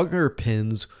the longer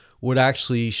pins would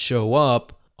actually show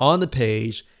up on the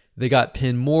page. They got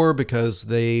pinned more because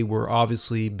they were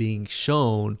obviously being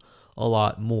shown a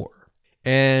lot more.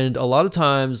 And a lot of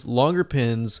times, longer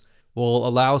pins will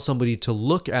allow somebody to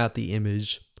look at the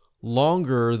image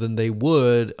longer than they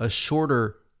would a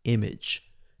shorter image,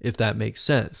 if that makes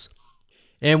sense.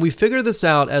 And we figured this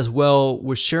out as well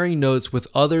with sharing notes with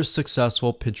other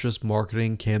successful Pinterest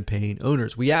marketing campaign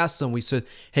owners. We asked them, we said,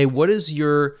 hey, what is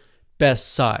your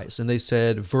best size? And they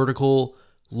said vertical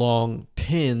long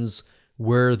pins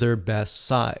were their best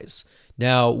size.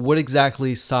 Now, what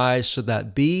exactly size should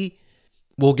that be?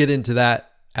 We'll get into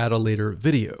that at a later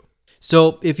video.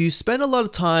 So if you spend a lot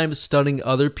of time studying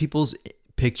other people's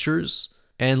pictures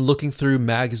and looking through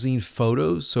magazine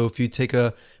photos, so if you take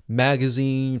a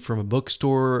magazine from a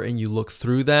bookstore and you look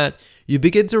through that, you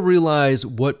begin to realize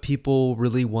what people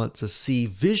really want to see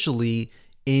visually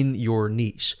in your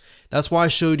niche. That's why I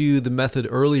showed you the method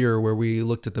earlier where we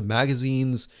looked at the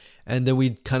magazines and then we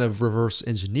kind of reverse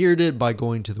engineered it by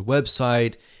going to the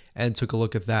website and took a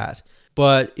look at that.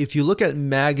 But if you look at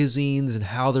magazines and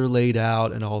how they're laid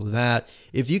out and all of that,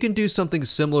 if you can do something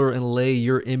similar and lay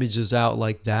your images out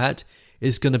like that,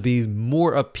 it's going to be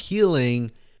more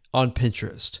appealing on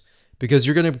Pinterest, because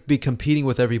you're going to be competing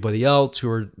with everybody else who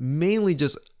are mainly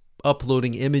just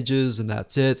uploading images and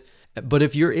that's it. But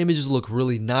if your images look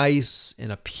really nice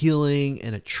and appealing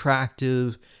and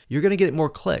attractive, you're going to get more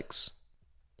clicks.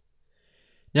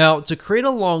 Now, to create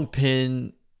a long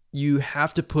pin, you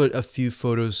have to put a few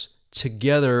photos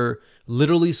together,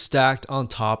 literally stacked on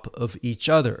top of each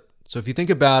other. So if you think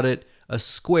about it, a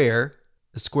square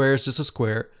is just a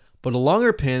square, but a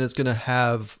longer pin is going to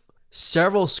have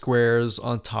several squares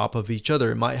on top of each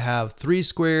other. It might have 3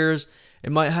 squares,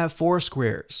 it might have 4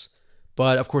 squares.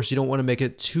 But of course, you don't want to make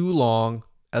it too long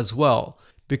as well,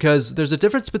 because there's a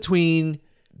difference between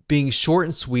being short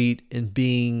and sweet and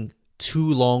being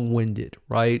too long-winded,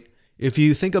 right? If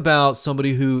you think about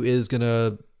somebody who is going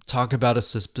to talk about a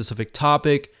specific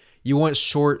topic, you want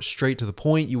short, straight to the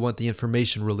point, you want the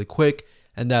information really quick,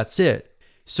 and that's it.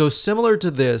 So similar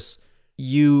to this,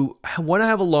 you want to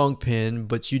have a long pin,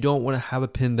 but you don't want to have a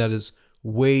pin that is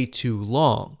way too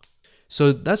long.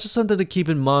 So that's just something to keep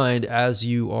in mind as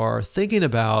you are thinking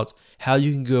about how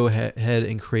you can go ahead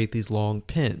and create these long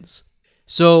pins.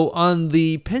 So on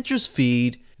the Pinterest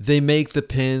feed, they make the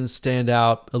pins stand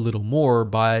out a little more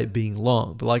by being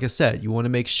long. But like I said, you want to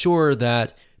make sure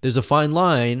that There's a fine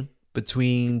line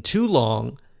between too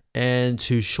long and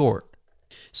too short.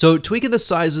 So tweaking the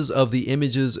sizes of the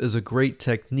images is a great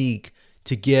technique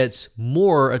to get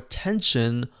more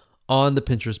attention on the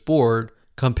Pinterest board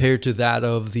compared to that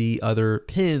of the other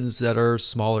pins that are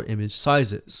smaller image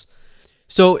sizes.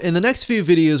 So in the next few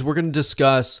videos, we're going to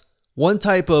discuss one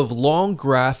type of long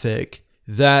graphic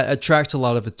that attracts a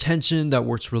lot of attention, that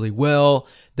works really well,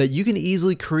 that you can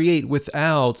easily create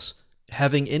without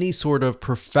having any sort of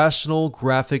professional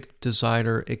graphic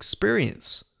designer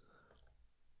experience.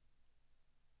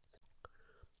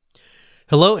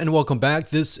 Hello and welcome back.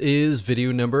 This is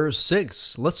video number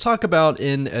 6. Let's talk about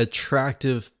an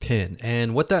attractive pin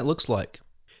and what that looks like.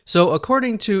 So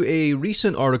according to a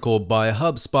recent article by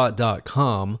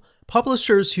HubSpot.com,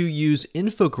 publishers who use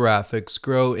infographics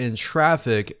grow in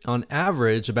traffic on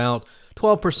average about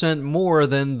 12% more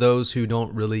than those who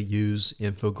don't really use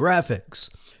infographics.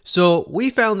 So we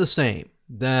found the same,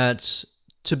 that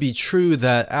to be true,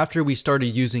 that after we started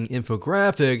using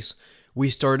infographics, we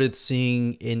started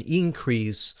seeing an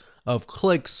increase of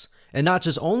clicks, and not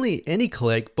just only any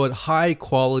click, but high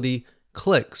quality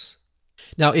clicks.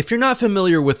 Now, if you're not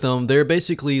familiar with them, they're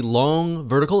basically long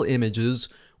vertical images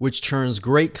which turns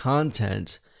great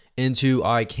content into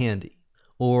eye candy.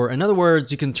 Or in other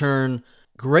words, you can turn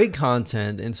great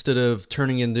content, instead of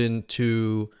turning it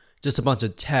into just a bunch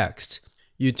of text,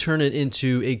 you turn it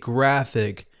into a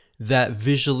graphic that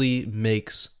visually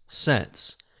makes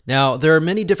sense. Now, there are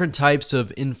many different types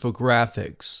of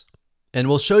infographics, and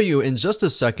we'll show you in just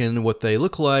a second what they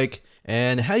look like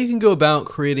and how you can go about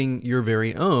creating your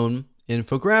very own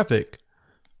infographic.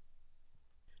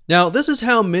 Now, this is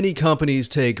how many companies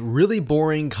take really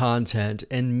boring content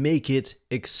and make it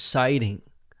exciting.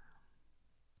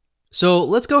 So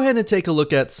let's go ahead and take a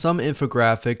look at some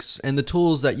infographics and the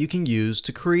tools that you can use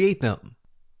to create them.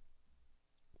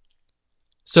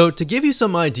 So to give you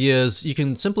some ideas, you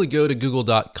can simply go to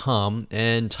google.com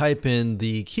and type in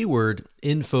the keyword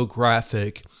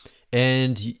infographic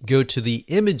and go to the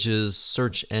images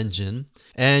search engine,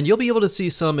 and you'll be able to see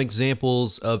some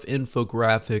examples of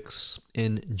infographics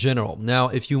in general. Now,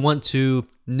 if you want to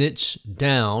niche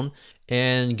down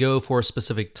and go for a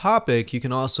specific topic, you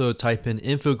can also type in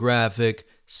infographic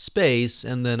space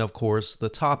and then of course the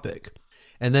topic.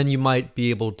 And then you might be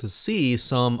able to see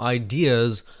some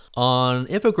ideas on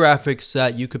infographics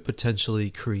that you could potentially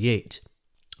create.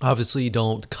 Obviously,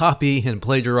 don't copy and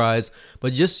plagiarize,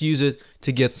 but just use it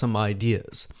to get some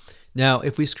ideas. Now,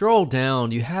 if we scroll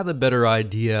down, you have a better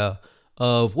idea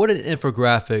of what an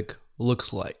infographic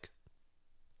looks like.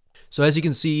 So as you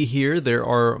can see here, there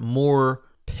are more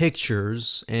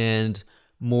pictures and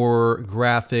more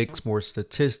graphics, more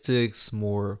statistics,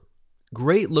 more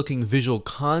great looking visual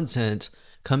content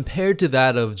compared to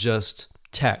that of just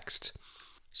text.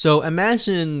 So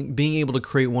imagine being able to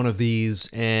create one of these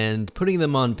and putting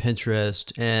them on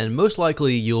Pinterest, and most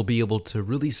likely you'll be able to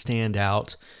really stand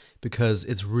out because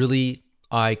it's really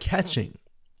eye-catching.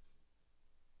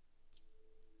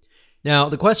 Now,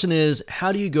 the question is,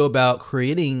 how do you go about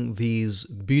creating these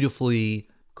beautifully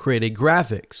created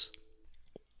graphics?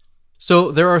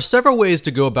 So there are several ways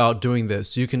to go about doing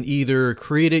this. You can either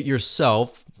create it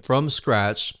yourself from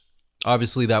scratch.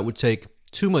 Obviously, that would take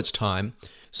too much time.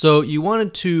 So you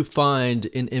wanted to find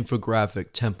an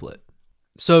infographic template.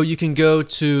 So you can go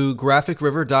to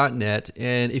graphicriver.net,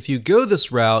 and if you go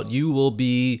this route, you will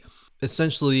be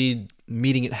essentially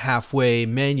meeting it halfway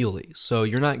manually. So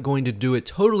you're not going to do it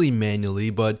totally manually,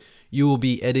 but you will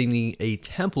be editing a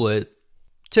template,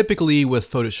 typically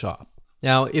with Photoshop.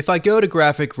 Now, if I go to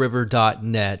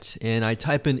graphicriver.net and I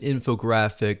type in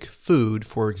infographic food,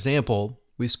 for example,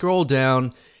 we scroll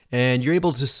down and you're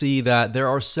able to see that there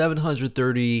are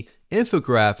 730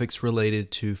 infographics related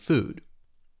to food.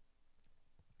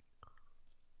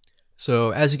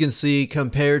 So as you can see,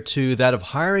 compared to that of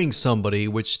hiring somebody,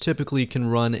 which typically can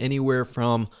run anywhere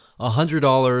from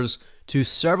 $100 to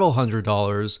several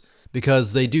 $100s,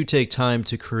 because they do take time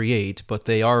to create, but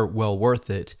they are well worth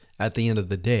it at the end of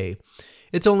the day.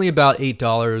 It's only about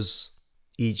 $8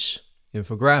 each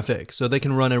infographic, so they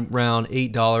can run around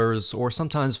 $8 or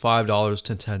sometimes $5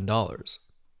 to $10.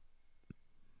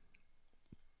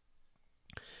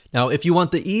 Now, if you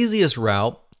want the easiest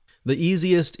route, the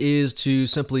easiest is to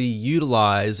simply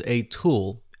utilize a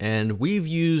tool, and we've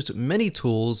used many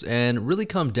tools and really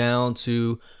come down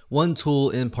to one tool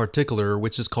in particular,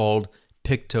 which is called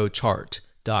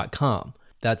Piktochart.com.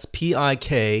 That's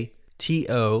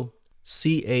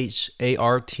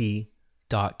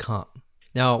Piktochart.com.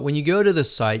 Now, when you go to the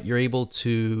site, you're able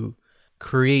to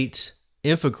create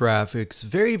infographics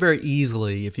very, very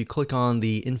easily if you click on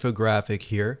the infographic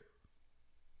here.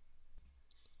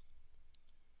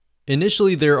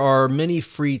 Initially, there are many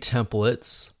free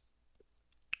templates,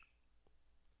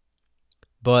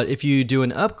 but if you do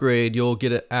an upgrade, you'll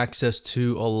get access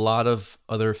to a lot of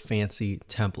other fancy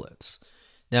templates.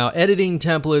 Now, editing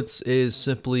templates is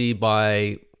simply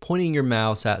by pointing your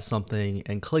mouse at something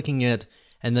and clicking it,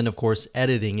 and then of course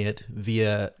editing it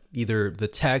via either the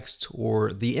text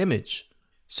or the image.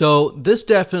 So this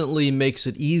definitely makes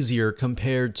it easier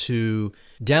compared to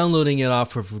downloading it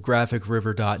off of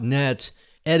graphicriver.net,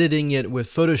 editing it with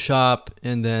Photoshop,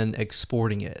 and then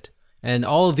exporting it. And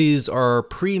all of these are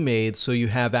pre-made, so you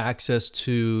have access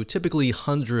to typically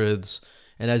hundreds.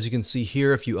 And as you can see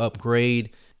here, if you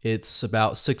upgrade, it's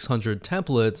about 600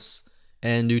 templates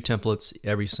and new templates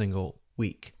every single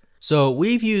week. So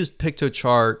we've used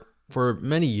Piktochart for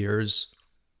many years.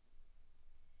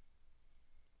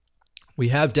 We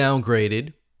have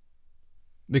downgraded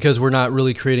because we're not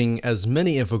really creating as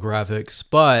many infographics,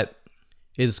 but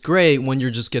it's great when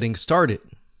you're just getting started.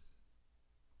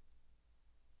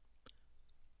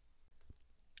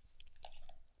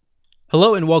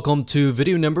 Hello and welcome to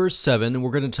video number 7.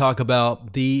 We're going to talk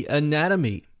about the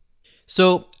anatomy.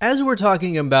 So as we're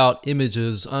talking about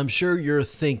images, I'm sure you're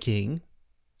thinking,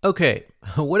 okay,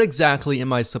 what exactly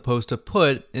am I supposed to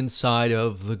put inside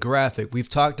of the graphic? We've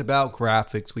talked about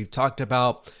graphics. We've talked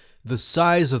about the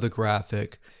size of the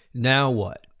graphic. Now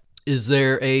what? Is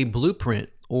there a blueprint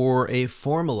or a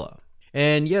formula?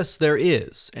 And yes, there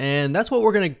is. And that's what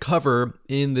we're going to cover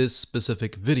in this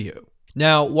specific video.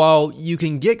 Now, while you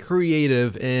can get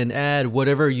creative and add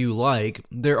whatever you like,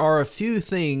 there are a few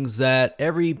things that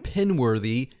every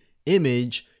pin-worthy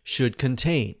image should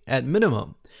contain, at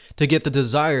minimum, to get the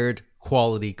desired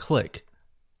quality click.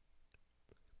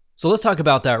 So let's talk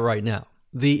about that right now.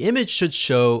 The image should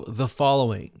show the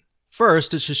following.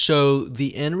 First, it should show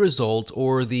the end result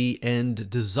or the end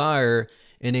desire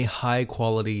in a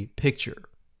high-quality picture.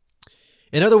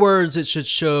 In other words, it should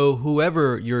show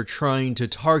whoever you're trying to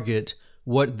target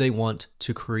what they want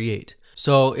to create.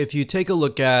 So if you take a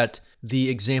look at the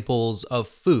examples of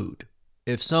food,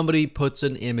 if somebody puts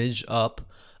an image up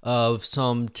of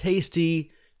some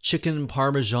tasty chicken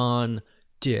parmesan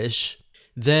dish,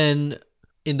 then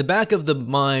in the back of the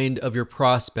mind of your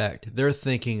prospect, they're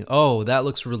thinking, oh, that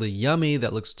looks really yummy,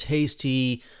 that looks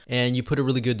tasty, and you put a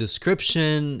really good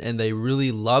description and they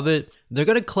really love it. They're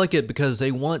going to click it because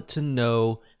they want to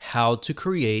know how to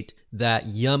create that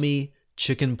yummy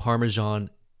chicken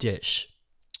parmesan dish.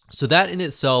 So that in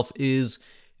itself is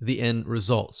the end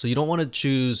result. So you don't want to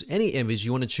choose any image,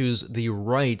 you want to choose the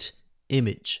right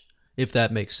image, if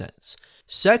that makes sense.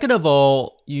 Second of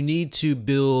all, you need to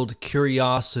build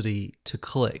curiosity to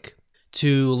click,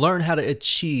 to learn how to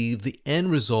achieve the end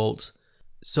result.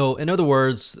 So in other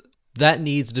words, that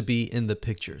needs to be in the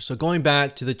picture. So going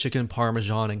back to the chicken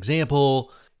parmesan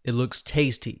example, it looks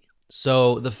tasty.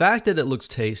 So the fact that it looks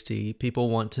tasty, people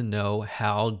want to know,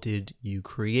 how did you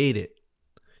create it?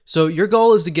 So your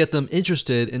goal is to get them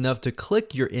interested enough to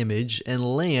click your image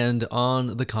and land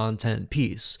on the content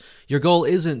piece. Your goal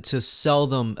isn't to sell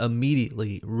them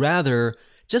immediately, rather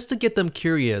just to get them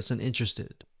curious and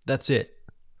interested. That's it.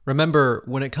 Remember,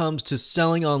 when it comes to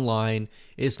selling online,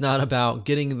 it's not about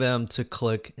getting them to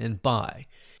click and buy.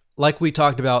 Like we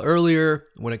talked about earlier,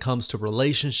 when it comes to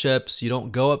relationships, you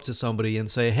don't go up to somebody and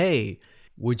say, hey,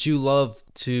 would you love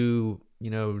to,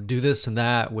 do this and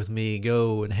that with me,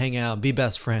 go and hang out, be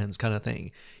best friends kind of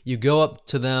thing. You go up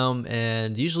to them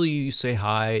and usually you say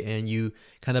hi and you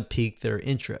kind of pique their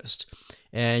interest.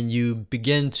 And you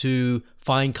begin to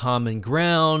find common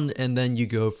ground and then you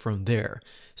go from there.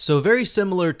 So very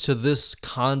similar to this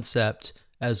concept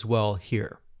as well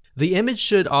here. The image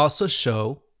should also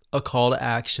show a call to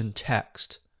action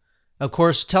text. Of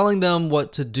course, telling them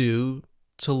what to do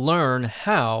to learn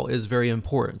how is very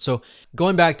important. So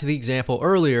going back to the example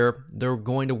earlier, they're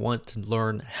going to want to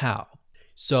learn how.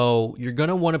 So you're going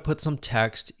to want to put some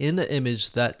text in the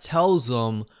image that tells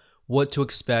them what to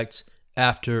expect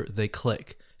after they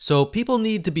click. So people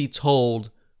need to be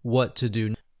told what to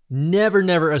do.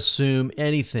 Never assume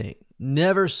anything.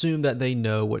 Never assume that they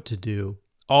know what to do.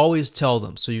 Always tell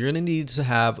them. So you're going to need to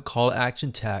have a call to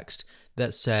action text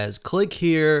that says, click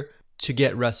here to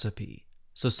get recipe.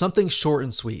 So something short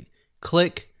and sweet.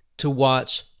 Click to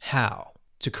watch how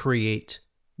to create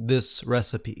this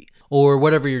recipe or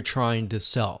whatever you're trying to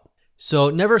sell. So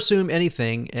never assume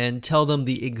anything and tell them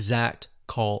the exact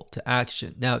call to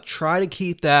action. Now try to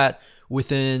keep that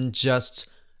within just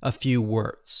a few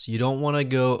words. You don't want to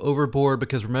go overboard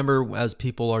because remember, as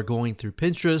people are going through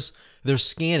Pinterest, they're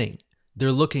scanning.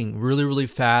 They're looking really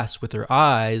fast with their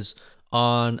eyes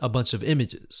on a bunch of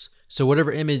images. So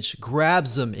whatever image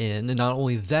grabs them in, and not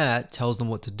only that, tells them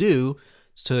what to do,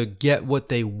 to get what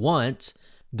they want,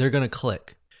 they're going to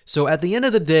click. So at the end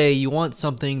of the day, you want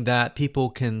something that people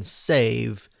can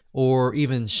save or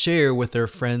even share with their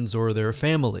friends or their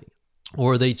family,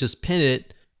 or they just pin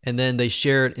it and then they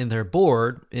share it in their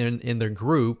board, in their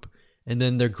group, and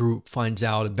then their group finds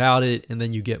out about it, and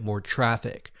then you get more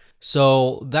traffic.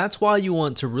 So that's why you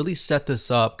want to really set this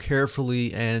up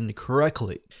carefully and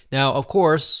correctly. Now, of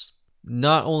course,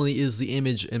 not only is the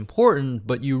image important,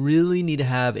 but you really need to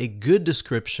have a good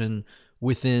description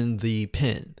within the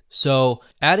pin. So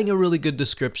adding a really good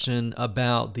description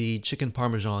about the chicken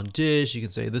parmesan dish, you can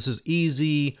say this is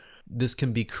easy, this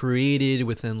can be created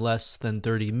within less than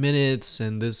 30 minutes,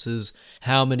 and this is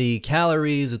how many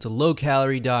calories. It's a low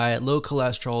calorie diet, low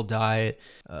cholesterol diet,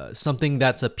 something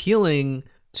that's appealing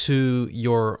to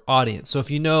your audience. So if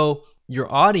you know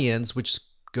your audience, which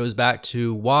goes back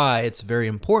to why it's very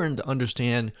important to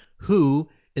understand who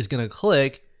is going to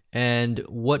click and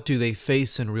what do they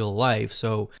face in real life.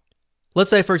 So let's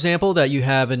say, for example, that you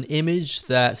have an image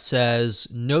that says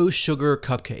no sugar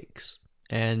cupcakes,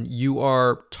 and you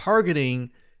are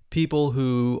targeting people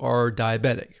who are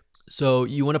diabetic. So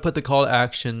you want to put the call to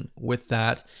action with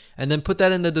that, and then put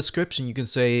that in the description. You can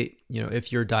say,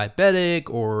 if you're diabetic,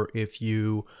 or if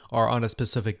you are on a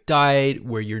specific diet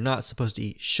where you're not supposed to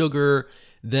eat sugar,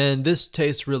 then this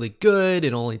tastes really good.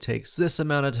 It only takes this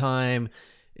amount of time.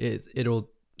 It'll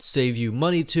save you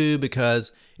money too,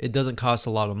 because it doesn't cost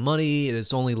a lot of money. It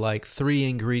is only like 3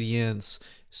 ingredients.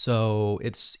 So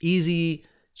it's easy,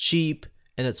 cheap,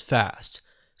 and it's fast.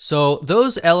 So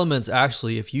those elements,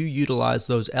 actually, if you utilize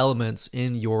those elements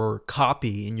in your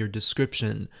copy, in your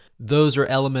description, those are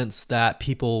elements that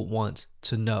people want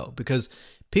to know, because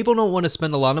people don't want to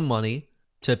spend a lot of money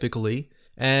typically,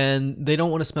 and they don't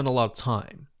want to spend a lot of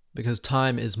time, because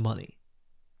time is money.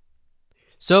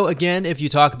 So again, if you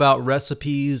talk about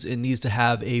recipes, it needs to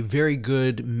have a very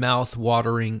good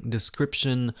mouth-watering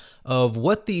description of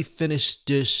what the finished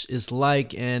dish is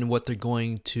like and what they're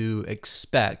going to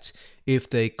expect if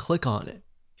they click on it.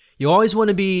 You always want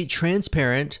to be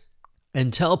transparent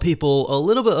and tell people a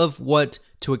little bit of what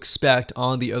to expect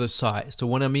on the other side. So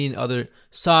when I mean other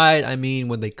side, I mean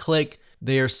when they click,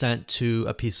 they are sent to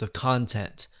a piece of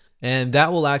content. And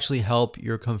that will actually help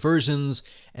your conversions,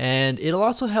 and it'll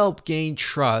also help gain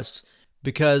trust,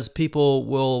 because people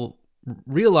will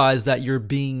realize that you're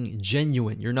being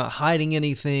genuine. You're not hiding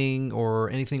anything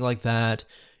or anything like that.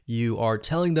 You are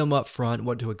telling them up front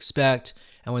what to expect,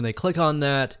 and when they click on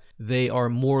that, they are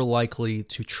more likely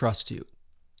to trust you.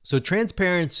 So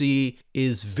transparency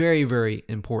is very, very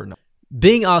important.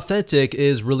 Being authentic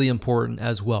is really important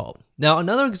as well. Now,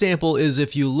 another example is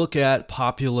if you look at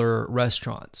popular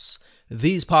restaurants.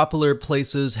 These popular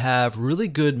places have really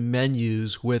good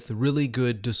menus with really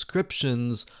good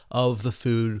descriptions of the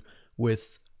food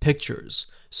with pictures.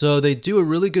 So they do a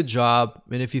really good job.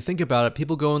 And if you think about it,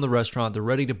 people go in the restaurant, they're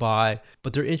ready to buy,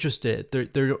 but they're interested.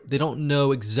 They don't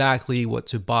know exactly what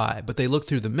to buy, but they look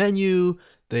through the menu,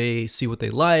 they see what they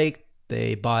like,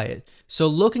 they buy it. So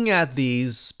looking at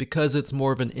these, because it's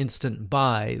more of an instant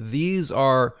buy, these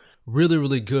are really,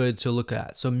 really good to look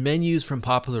at. So menus from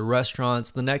popular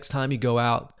restaurants, the next time you go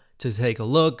out to take a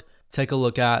look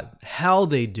at how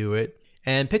they do it,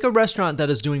 and pick a restaurant that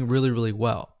is doing really, really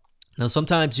well. Now,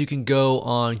 sometimes you can go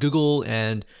on Google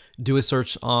and do a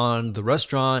search on the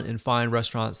restaurant and find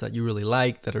restaurants that you really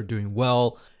like that are doing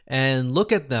well, and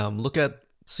look at them,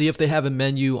 see if they have a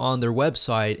menu on their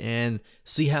website, and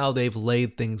see how they've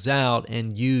laid things out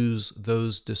and use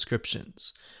those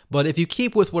descriptions. But if you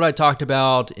keep with what I talked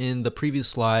about in the previous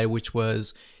slide, which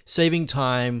was saving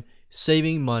time,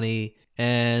 saving money,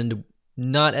 and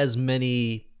not as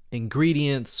many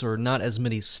ingredients or not as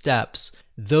many steps,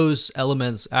 those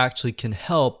elements actually can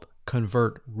help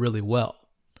convert really well.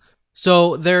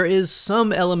 So there is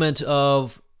some element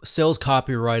of sales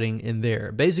copywriting in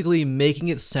there. Basically, making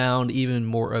it sound even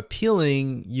more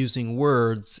appealing using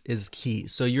words is key.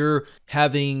 So you're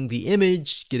having the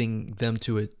image, getting them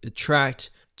to attract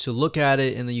to look at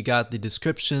it, and then you got the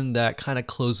description that kind of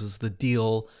closes the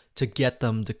deal to get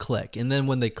them to click. And then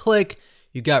when they click,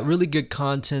 you got really good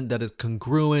content that is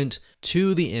congruent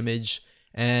to the image,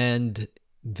 and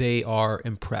they are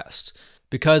impressed.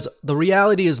 Because the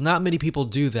reality is not many people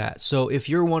do that. So if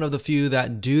you're one of the few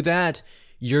that do that,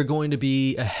 you're going to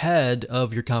be ahead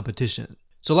of your competition.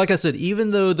 So like I said,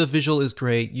 even though the visual is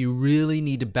great, you really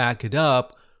need to back it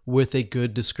up with a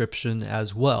good description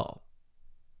as well.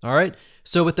 All right,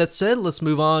 so with that said, let's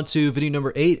move on to video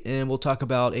number 8, and we'll talk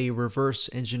about a reverse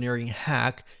engineering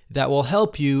hack that will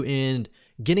help you in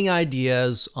getting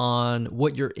ideas on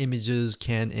what your images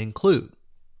can include.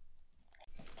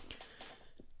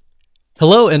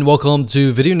 Hello and welcome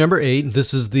to video number 8.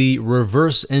 This is the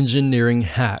reverse engineering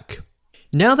hack.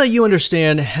 Now that you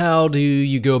understand how do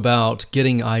you go about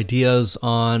getting ideas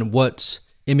on what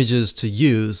images to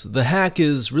use, the hack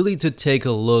is really to take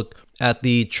a look at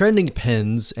the trending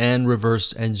pins and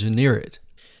reverse engineer it.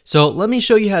 So let me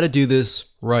show you how to do this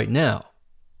right now.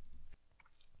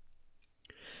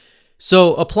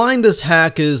 So applying this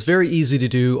hack is very easy to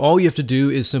do. All you have to do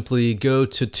is simply go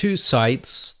to two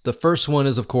sites. The first one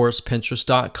is, of course,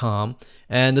 Pinterest.com.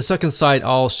 And the second site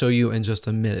I'll show you in just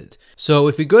a minute. So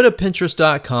if you go to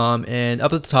Pinterest.com and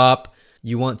up at the top,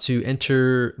 you want to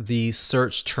enter the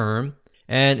search term.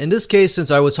 And in this case,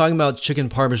 since I was talking about chicken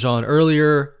parmesan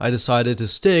earlier, I decided to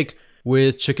stick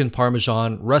with chicken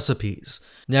parmesan recipes.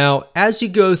 Now, as you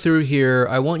go through here,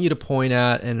 I want you to point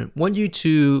at and want you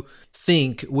to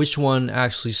think which one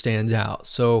actually stands out.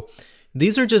 So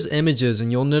these are just images,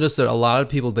 and you'll notice that a lot of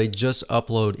people, they just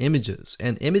upload images,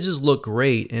 and images look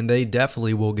great and they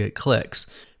definitely will get clicks.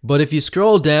 But if you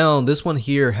scroll down, this one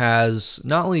here has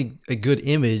not only a good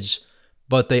image,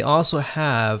 but they also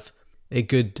have a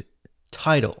good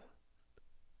title.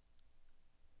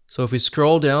 So if we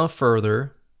scroll down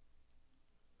further,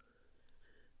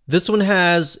 this one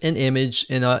has an image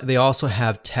and they also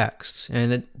have text,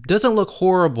 and it doesn't look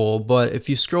horrible, but if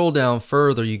you scroll down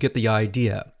further, you get the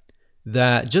idea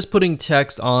that just putting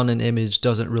text on an image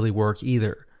doesn't really work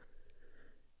either.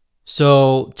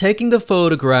 So taking the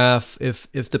photograph,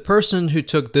 if the person who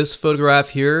took this photograph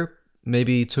here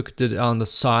maybe took it on the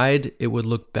side, it would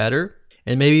look better.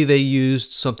 And maybe they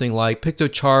used something like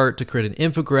PictoChart to create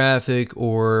an infographic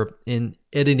or an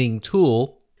editing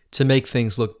tool to make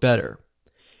things look better.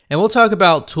 And we'll talk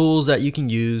about tools that you can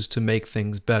use to make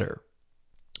things better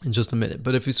in just a minute.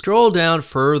 But if you scroll down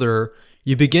further,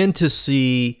 you begin to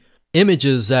see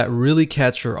images that really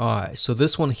catch your eye. So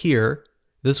this one here,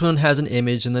 this one has an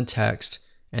image and then text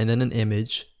and then an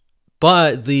image,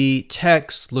 but the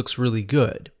text looks really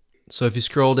good. So if you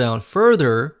scroll down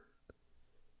further,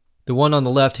 the one on the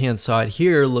left-hand side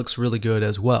here looks really good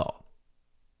as well.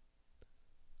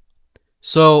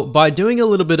 So by doing a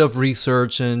little bit of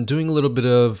research and doing a little bit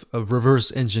of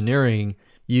reverse engineering,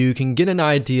 you can get an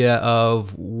idea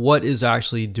of what is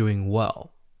actually doing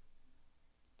well.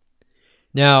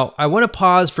 Now, I want to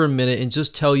pause for a minute and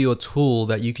just tell you a tool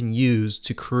that you can use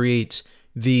to create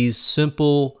these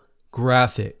simple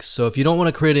graphics. So if you don't want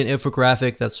to create an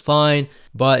infographic, that's fine.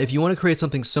 But if you want to create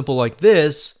something simple like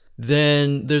this,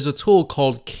 then there's a tool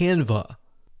called Canva.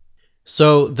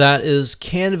 So that is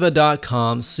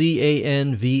canva.com,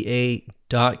 canva.com.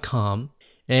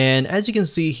 And as you can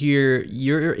see here,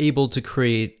 you're able to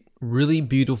create really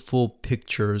beautiful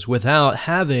pictures without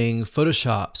having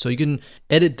Photoshop. So you can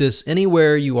edit this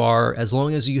anywhere you are as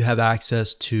long as you have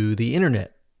access to the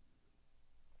internet.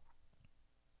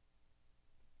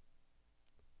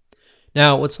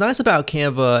 Now, what's nice about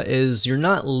Canva is you're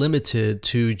not limited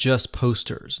to just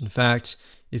posters. In fact,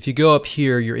 if you go up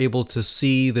here, you're able to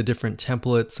see the different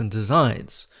templates and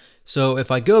designs. So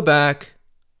if I go back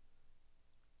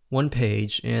one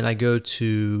page and I go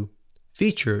to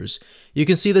features, you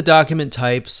can see the document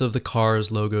types of the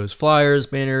cars, logos, flyers,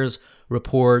 banners,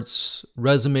 reports,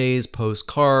 resumes,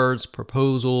 postcards,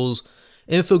 proposals,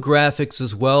 infographics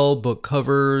as well, book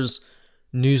covers,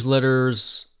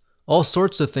 newsletters, all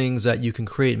sorts of things that you can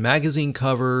create, magazine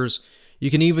covers.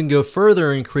 You can even go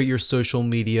further and create your social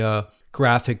media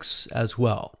graphics as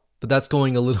well, but that's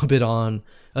going a little bit on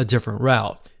a different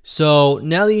route. So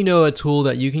now that you know a tool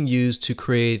that you can use to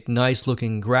create nice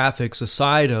looking graphics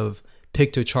aside of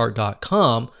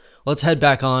PictoChart.com, let's head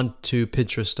back on to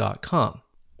Pinterest.com.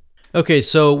 Okay,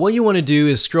 so what you want to do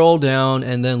is scroll down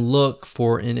and then look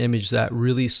for an image that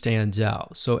really stands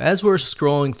out. So as we're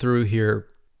scrolling through here,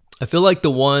 I feel like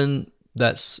the one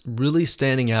that's really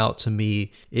standing out to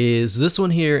me is this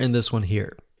one here and this one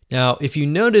here. Now, if you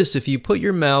notice, if you put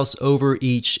your mouse over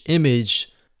each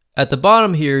image, at the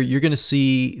bottom here, you're going to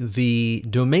see the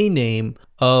domain name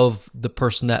of the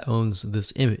person that owns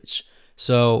this image.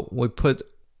 So we put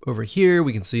over here,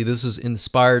 we can see this is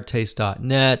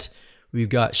inspiredtaste.net. We've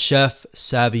got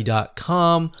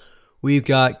chefsavvy.com. We've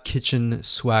got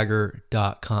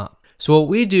kitchenswagger.com. So what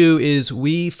we do is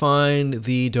we find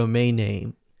the domain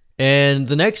name. And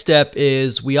the next step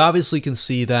is we obviously can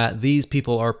see that these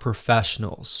people are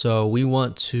professionals. So we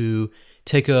want to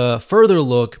take a further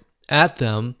look at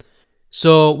them.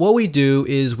 So what we do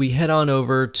is we head on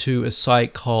over to a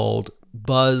site called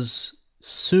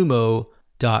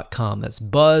buzzsumo.com. That's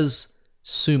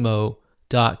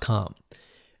buzzsumo.com.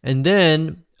 And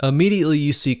then immediately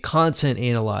you see Content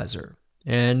Analyzer.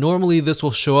 And normally this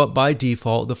will show up by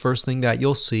default, the first thing that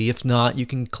you'll see. If not, you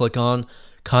can click on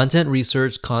content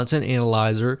research, content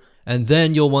analyzer, and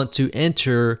then you'll want to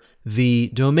enter the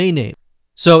domain name.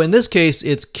 So in this case,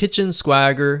 it's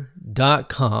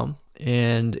kitchenswagger.com.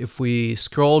 And if we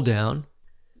scroll down,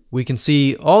 we can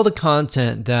see all the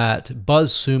content that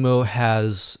BuzzSumo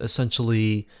has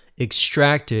essentially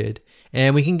extracted,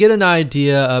 and we can get an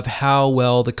idea of how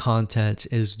well the content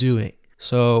is doing.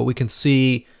 So we can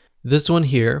see this one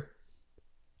here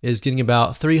is getting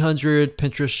about 300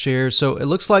 Pinterest shares. So it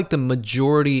looks like the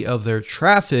majority of their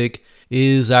traffic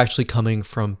is actually coming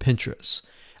from Pinterest.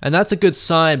 And that's a good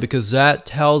sign, because that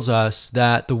tells us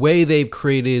that the way they've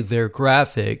created their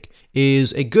graphic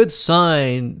is a good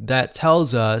sign that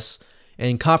tells us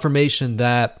and confirmation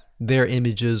that their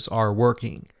images are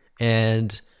working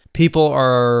and people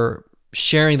are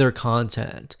sharing their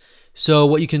content. So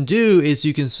what you can do is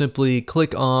you can simply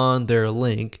click on their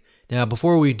link. Now,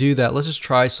 before we do that, let's just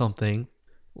try something.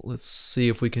 Let's see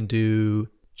if we can do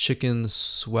chicken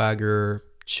swagger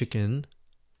chicken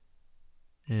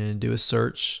and do a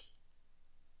search.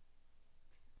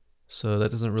 So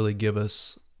that doesn't really give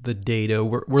us the data.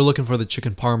 We're looking for the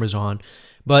chicken parmesan.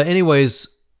 But anyways,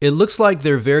 it looks like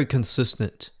they're very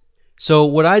consistent. So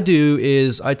what I do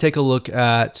is I take a look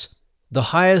at the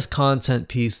highest content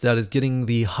piece that is getting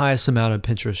the highest amount of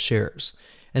Pinterest shares.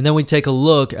 And then we take a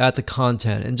look at the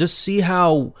content and just see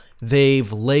how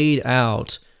they've laid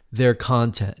out their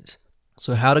content.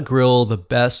 So how to grill the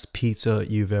best pizza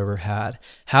you've ever had.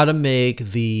 How to make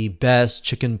the best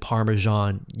chicken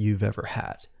parmesan you've ever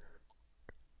had.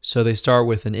 So they start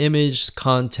with an image,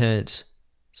 content,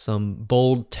 some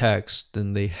bold text,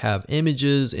 then they have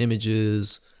images,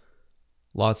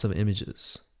 lots of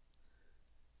images.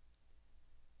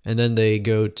 And then they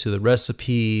go to the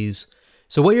recipes.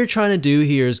 So what you're trying to do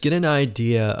here is get an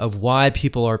idea of why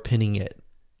people are pinning it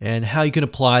and how you can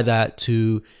apply that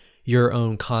to your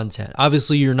own content.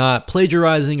 Obviously, you're not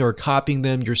plagiarizing or copying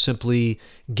them. You're simply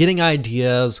getting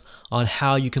ideas on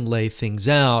how you can lay things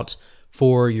out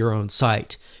for your own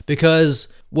site.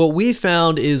 Because what we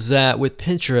found is that with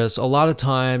Pinterest, a lot of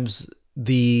times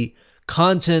the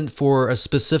content for a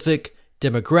specific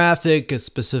demographic, a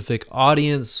specific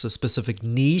audience, a specific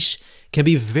niche can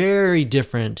be very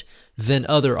different than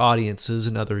other audiences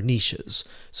and other niches.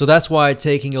 So that's why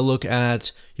taking a look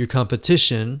at your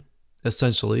competition,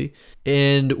 essentially,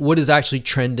 and what is actually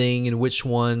trending and which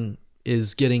one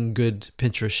is getting good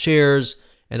Pinterest shares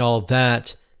and all of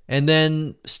that, and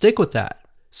then stick with that.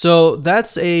 So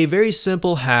that's a very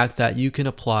simple hack that you can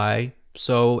apply.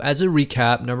 So as a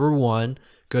recap, number one,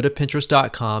 go to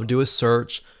Pinterest.com, do a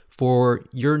search for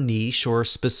your niche or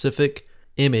specific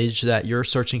image that you're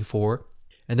searching for,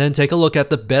 and then take a look at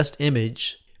the best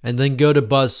image, and then go to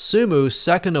BuzzSumo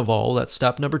second of all, that's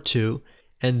step number 2,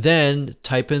 and then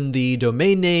type in the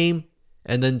domain name,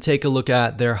 and then take a look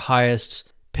at their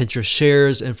highest Pinterest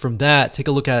shares, and from that, take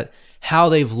a look at how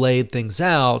they've laid things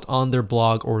out on their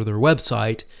blog or their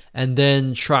website, and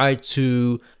then try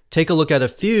to take a look at a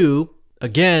few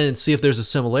again and see if there's a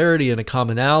similarity and a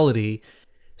commonality.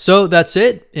 So that's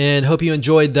it, and hope you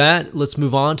enjoyed that. Let's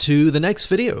move on to the next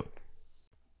video.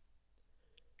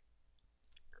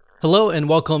 Hello and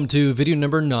welcome to video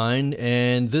number 9,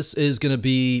 and this is going to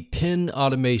be pin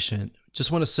automation.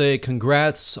 Just want to say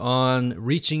congrats on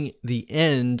reaching the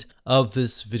end of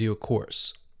this video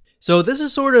course. So this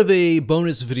is sort of a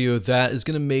bonus video that is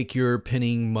going to make your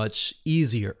pinning much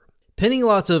easier. Pinning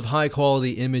lots of high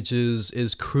quality images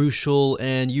is crucial,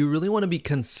 and you really want to be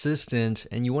consistent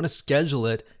and you want to schedule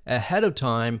it ahead of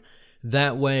time.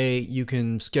 That way you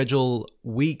can schedule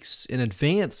weeks in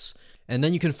advance, and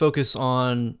then you can focus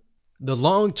on the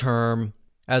long term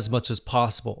as much as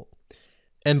possible.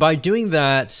 And by doing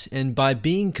that and by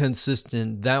being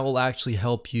consistent, that will actually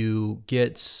help you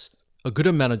get a good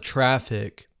amount of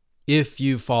traffic if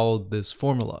you followed this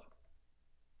formula.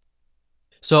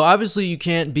 So obviously you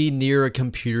can't be near a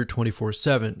computer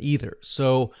 24/7 either.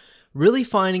 So really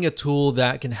finding a tool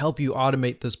that can help you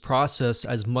automate this process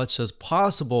as much as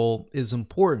possible is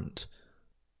important.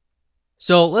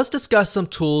 So let's discuss some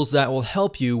tools that will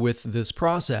help you with this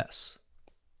process.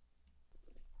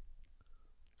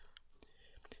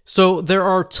 So there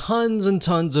are tons and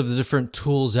tons of different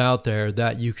tools out there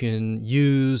that you can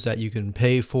use, that you can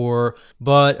pay for.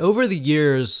 But over the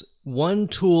years, one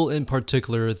tool in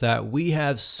particular that we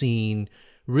have seen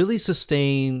really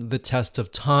sustain the test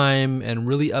of time and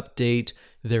really update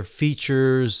their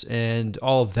features and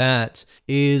all of that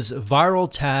is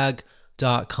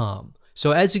viraltag.com.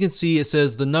 So as you can see, it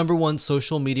says the #1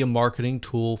 social media marketing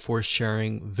tool for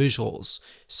sharing visuals.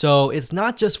 So it's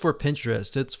not just for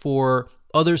Pinterest, it's for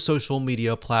other social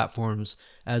media platforms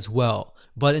as well.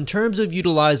 But in terms of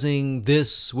utilizing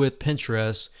this with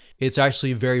Pinterest, it's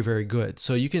actually very, very good.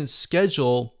 So you can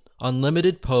schedule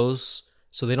unlimited posts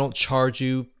so they don't charge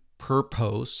you per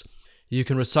post. You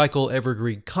can recycle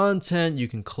evergreen content, you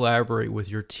can collaborate with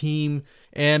your team,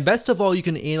 and best of all, you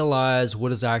can analyze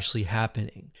what is actually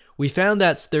happening. We found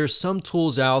that there's some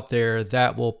tools out there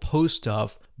that will post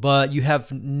stuff, but you have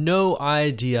no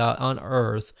idea on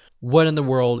earth what in the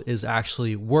world is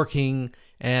actually working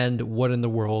and what in the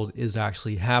world is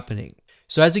actually happening.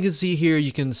 So as you can see here,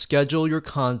 you can schedule your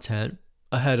content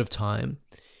ahead of time.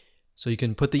 So you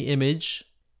can put the image,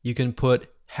 you can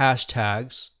put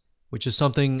hashtags, which is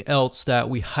something else that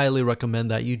we highly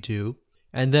recommend that you do.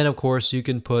 And then of course you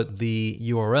can put the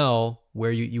URL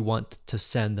where you want to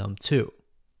send them to.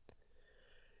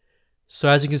 So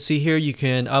as you can see here, you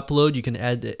can upload, you can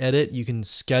edit, you can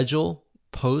schedule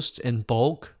posts in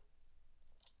bulk.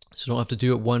 So you don't have to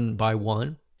do it one by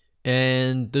one.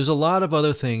 And there's a lot of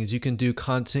other things. You can do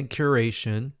content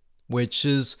curation, which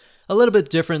is a little bit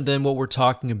different than what we're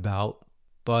talking about,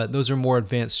 but those are more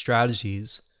advanced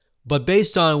strategies. But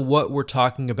based on what we're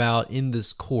talking about in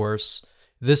this course,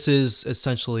 this is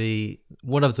essentially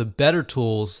one of the better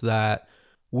tools that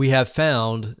we have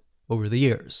found over the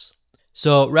years.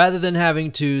 So rather than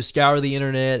having to scour the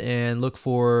internet and look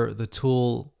for the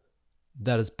tool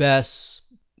that is best,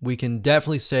 we can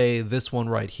definitely say this one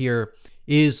right here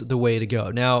is the way to go.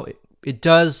 Now, it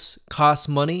does cost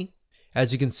money.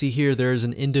 As you can see here, there's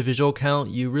an individual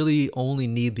count. You really only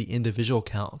need the individual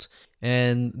count.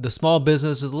 And the small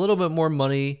business is a little bit more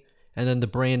money, and then the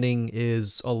branding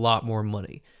is a lot more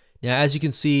money. Now, as you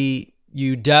can see,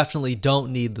 you definitely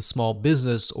don't need the small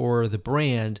business or the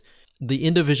brand. The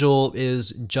individual is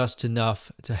just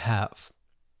enough to have.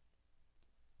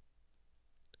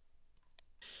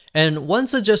 And one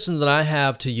suggestion that I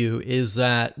have to you is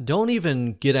that don't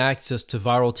even get access to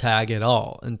Viral Tag at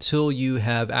all until you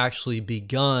have actually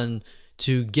begun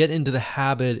to get into the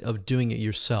habit of doing it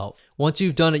yourself. Once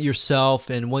you've done it yourself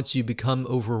and once you become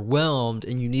overwhelmed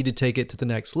and you need to take it to the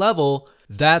next level,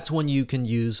 that's when you can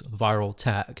use Viral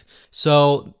Tag.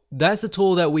 So that's a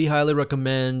tool that we highly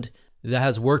recommend that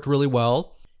has worked really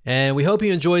well. And we hope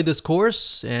you enjoyed this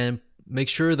course, and make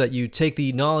sure that you take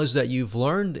the knowledge that you've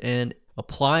learned and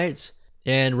apply it.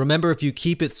 And remember, if you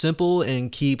keep it simple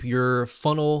and keep your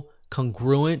funnel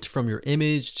congruent from your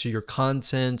image to your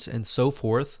content and so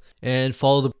forth, and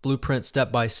follow the blueprint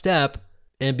step by step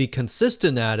and be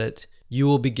consistent at it, you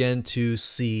will begin to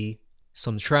see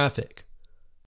some traffic.